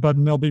subscribe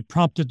button, they'll be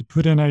prompted to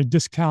put in a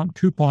discount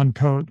coupon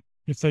code.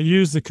 If they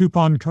use the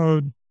coupon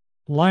code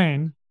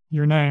LANE,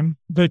 your name,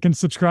 they can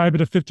subscribe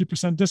at a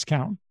 50%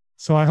 discount.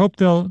 So I hope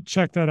they'll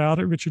check that out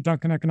at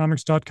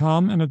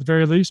richardduncaneconomics.com. And at the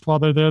very least, while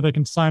they're there, they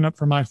can sign up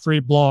for my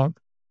free blog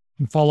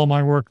and follow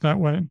my work that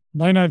way.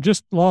 Lane, I've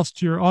just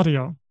lost your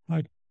audio.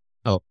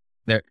 Oh,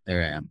 there I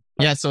am.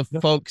 Yeah. So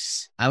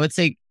folks, I would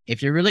say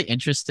if you're really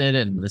interested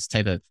in this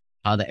type of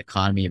how the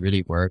economy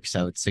really works,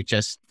 I would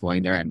suggest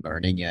going there and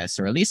learning this,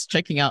 or at least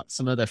checking out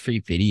some of the free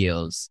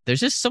videos. There's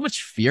just so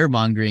much fear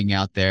mongering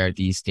out there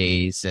these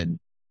days. And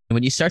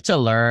when you start to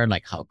learn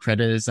like how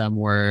creditism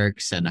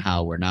works and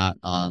how we're not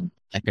on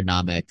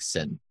economics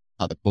and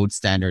how the gold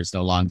standard is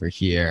no longer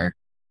here,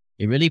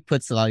 it really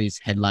puts a lot of these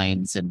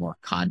headlines in more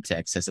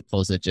context as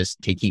opposed to just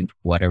taking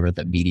whatever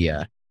the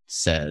media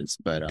says.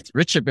 But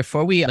Richard,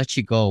 before we let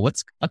you go,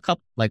 what's a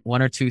couple, like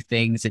one or two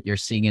things that you're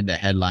seeing in the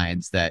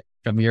headlines that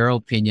from your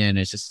opinion,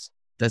 it's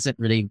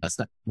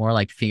not more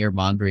like fear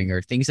mongering or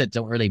things that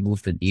don't really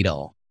move the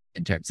needle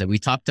in terms of, we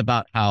talked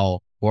about how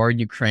war in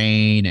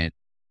Ukraine and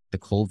the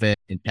COVID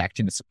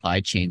impacting the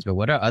supply chains, but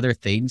what are other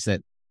things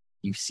that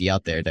you see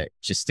out there that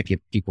just to give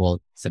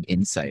people some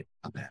insight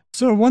on that?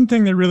 So one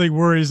thing that really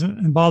worries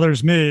and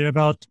bothers me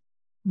about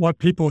what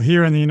people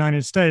hear in the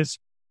United States,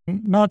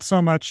 not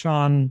so much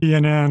on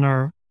CNN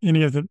or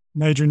any of the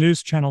major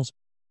news channels,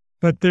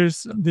 but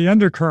there's the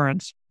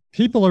undercurrents.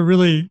 People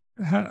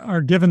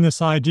are given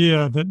this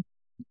idea that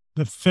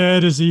the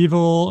Fed is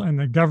evil and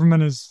the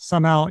government is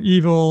somehow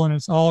evil and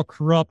it's all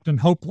corrupt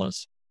and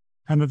hopeless,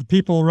 and that the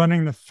people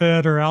running the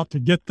Fed are out to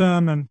get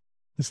them and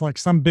it's like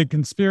some big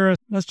conspiracy.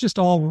 That's just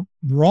all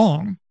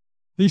wrong.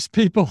 These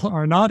people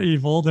are not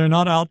evil. They're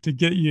not out to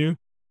get you.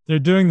 They're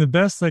doing the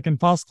best they can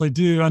possibly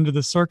do under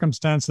the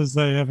circumstances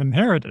they have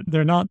inherited.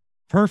 They're not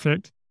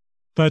perfect,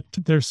 but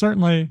they're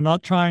certainly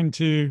not trying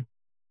to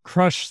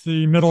crush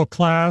the middle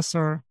class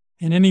or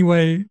in any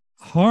way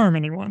harm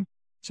anyone.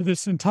 So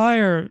this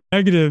entire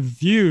negative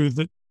view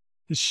that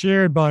is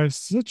shared by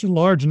such a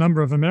large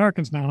number of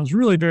Americans now is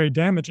really very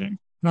damaging.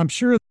 And I'm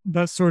sure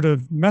that sort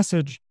of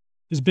message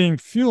is being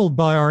fueled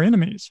by our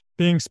enemies,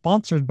 being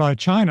sponsored by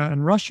China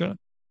and Russia.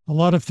 A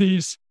lot of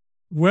these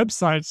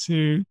websites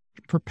who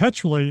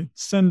perpetually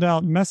send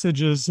out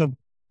messages of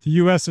the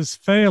U.S. is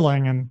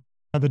failing and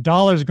the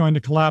dollar is going to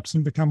collapse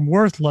and become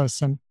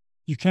worthless. And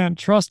you can't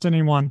trust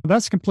anyone.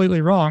 That's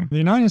completely wrong. The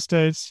United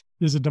States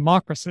is a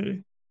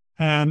democracy,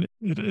 and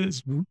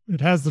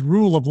it has the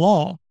rule of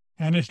law,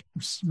 and it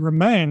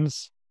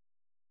remains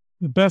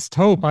the best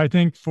hope, I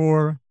think,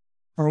 or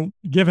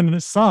given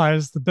its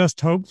size, the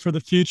best hope for the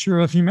future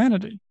of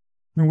humanity.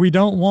 And we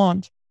don't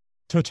want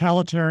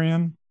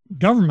totalitarian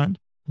government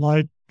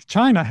like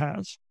China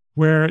has,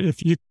 where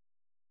if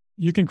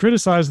you can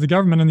criticize the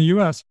government in the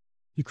US,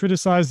 you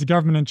criticize the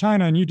government in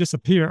China and you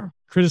disappear.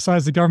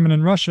 Criticize the government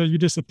in Russia, you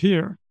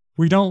disappear.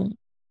 We've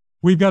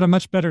got a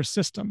much better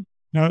system.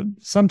 Now,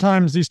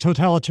 sometimes these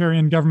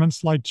totalitarian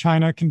governments like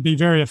China can be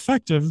very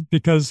effective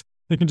because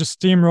they can just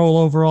steamroll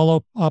over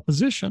all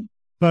opposition.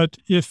 But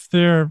if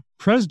their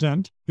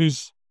president,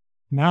 who's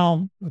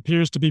now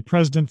appears to be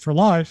president for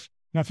life,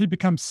 now if he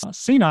becomes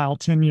senile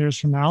 10 years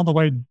from now, the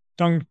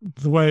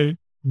way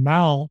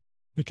Mao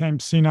became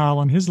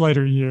senile in his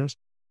later years,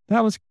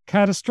 that was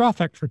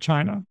catastrophic for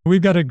China.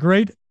 We've got a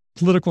great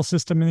political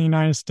system in the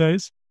United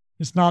States.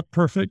 It's not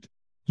perfect.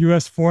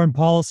 U.S. foreign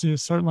policy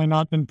has certainly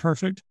not been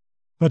perfect,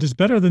 but it's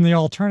better than the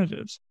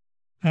alternatives.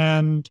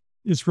 And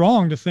it's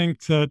wrong to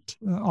think that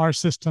our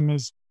system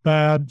is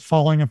bad,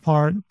 falling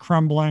apart,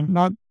 crumbling.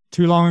 Not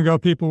too long ago,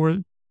 people were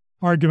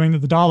arguing that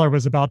the dollar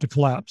was about to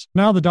collapse.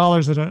 Now the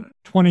dollar's at a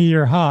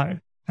 20-year high.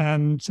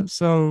 And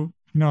so,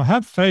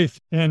 have faith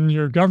in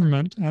your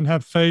government and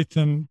have faith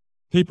in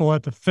people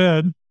at the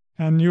Fed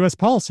and U.S.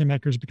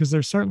 policymakers, because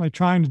they're certainly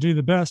trying to do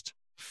the best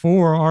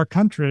for our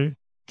country,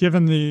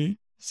 given the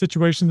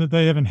situation that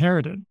they have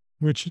inherited,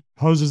 which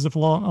poses a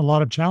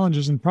lot of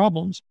challenges and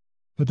problems,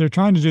 but they're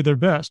trying to do their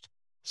best.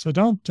 So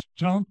don't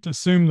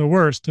assume the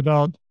worst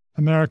about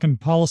American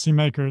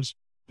policymakers,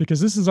 because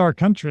this is our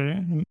country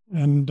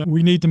and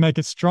we need to make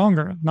it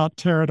stronger, not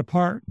tear it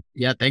apart.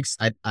 Yeah, thanks.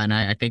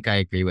 I think I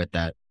agree with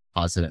that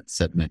positive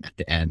sentiment at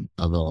the end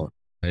a little.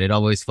 But it's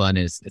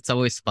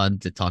always fun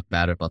to talk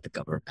bad about the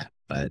government.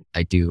 But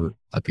I do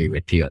agree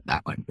with you on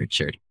that one,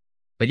 Richard.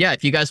 But yeah,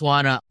 if you guys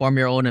want to form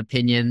your own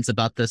opinions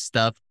about this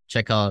stuff,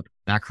 check out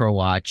Macro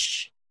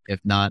Watch. If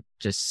not,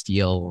 just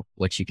steal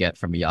what you get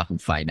from Yahoo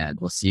Finance.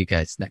 We'll see you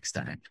guys next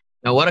time.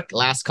 Now, what a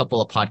last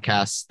couple of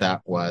podcasts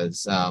that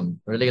was.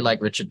 Really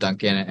like Richard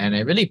Duncan, and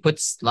it really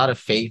puts a lot of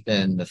faith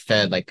in the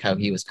Fed, like how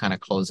he was kind of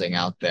closing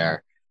out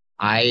there.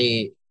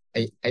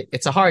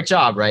 It's a hard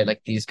job, right?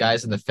 Like these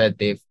guys in the Fed,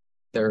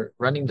 they're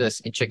running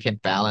this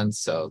intricate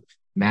balance of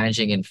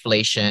managing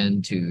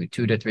inflation to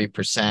 2 to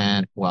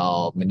 3%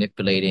 while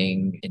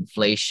manipulating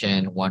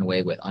inflation one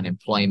way with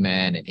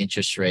unemployment and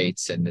interest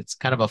rates. And it's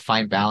kind of a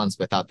fine balance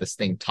without this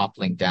thing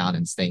toppling down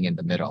and staying in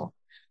the middle.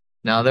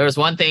 Now, there was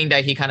one thing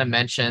that he kind of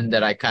mentioned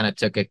that I kind of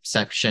took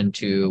exception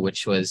to,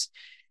 which was,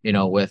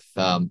 with,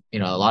 a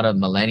lot of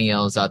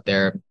millennials out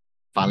there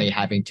finally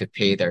having to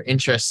pay their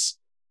interest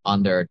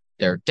on their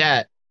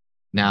debt.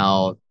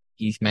 Now,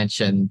 he's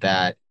mentioned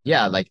that,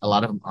 yeah, like a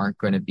lot of them aren't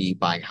going to be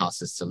buying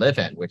houses to live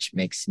in, which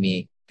makes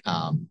me,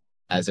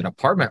 as an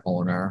apartment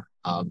owner,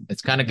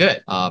 it's kind of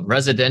good.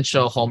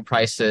 Residential home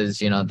prices,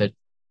 that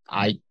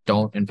I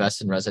don't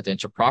invest in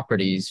residential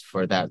properties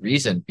for that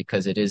reason,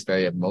 because it is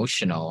very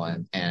emotional.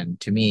 And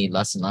to me,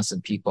 less and less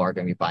people are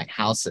going to be buying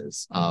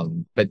houses.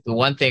 But the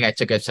one thing I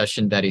took a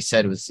session that he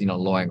said was,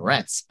 lowering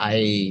rents.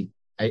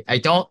 I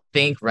don't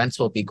think rents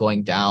will be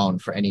going down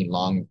for any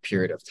long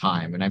period of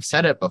time. And I've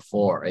said it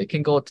before, it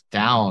can go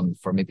down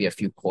for maybe a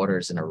few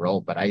quarters in a row,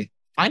 but I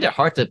find it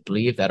hard to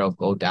believe that it'll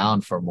go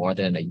down for more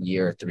than a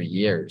year or 3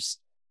 years,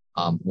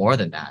 more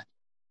than that.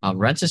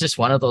 Rents is just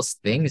one of those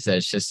things that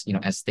it's just,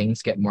 as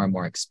things get more and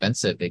more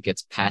expensive, it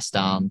gets passed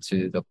down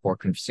to the poor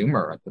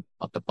consumer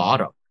at the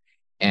bottom.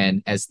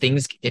 And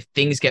if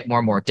things get more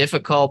and more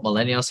difficult,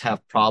 millennials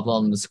have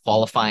problems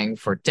qualifying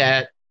for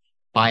debt,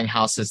 buying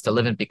houses to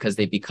live in because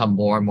they become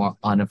more and more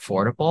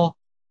unaffordable.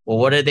 Well,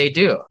 what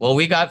do? Well,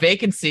 we got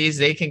vacancies.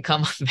 They can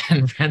come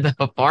and rent an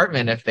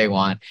apartment if they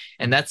want.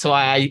 And that's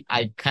why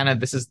I kind of,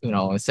 this is,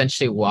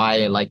 essentially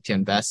why I like to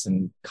invest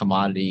in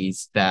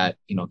commodities that,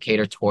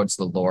 cater towards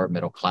the lower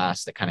middle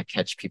class, that kind of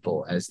catch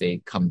people as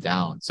they come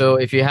down. So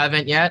if you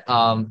haven't yet,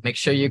 make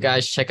sure you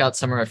guys check out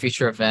some of our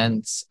future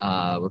events.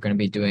 We're going to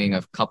be doing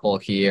a couple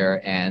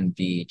here and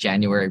the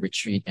January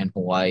retreat in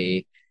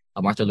Hawaii,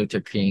 Martin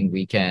Luther King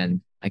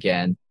weekend.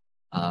 Again,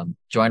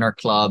 join our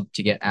club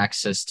to get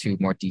access to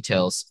more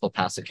details,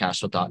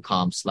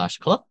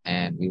 elpasocashflow.com/club,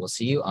 and we will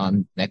see you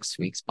on next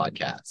week's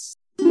podcast.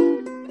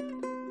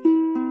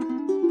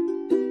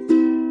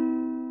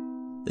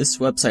 This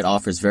website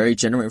offers very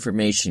general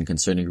information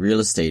concerning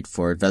real estate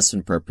for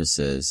investment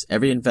purposes.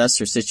 Every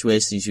investor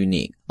situation is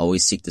unique.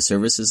 Always seek the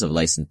services of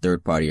licensed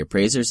third-party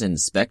appraisers and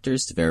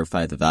inspectors to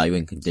verify the value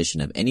and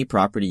condition of any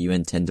property you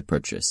intend to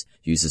purchase.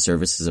 Use the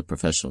services of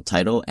professional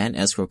title and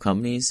escrow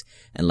companies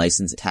and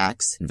licensed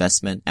tax,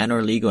 investment, and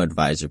or legal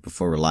advisor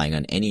before relying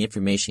on any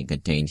information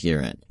contained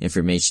herein.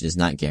 Information is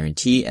not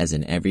guaranteed, as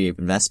in every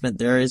investment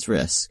there is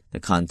risk. The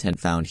content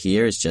found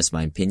here is just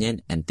my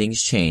opinion, and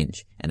things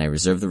change, and I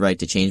reserve the right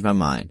to change my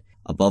mind.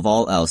 Above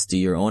all else, do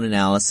your own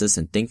analysis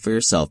and think for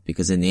yourself,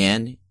 because in the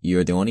end, you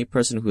are the only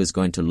person who is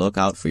going to look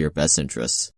out for your best interests.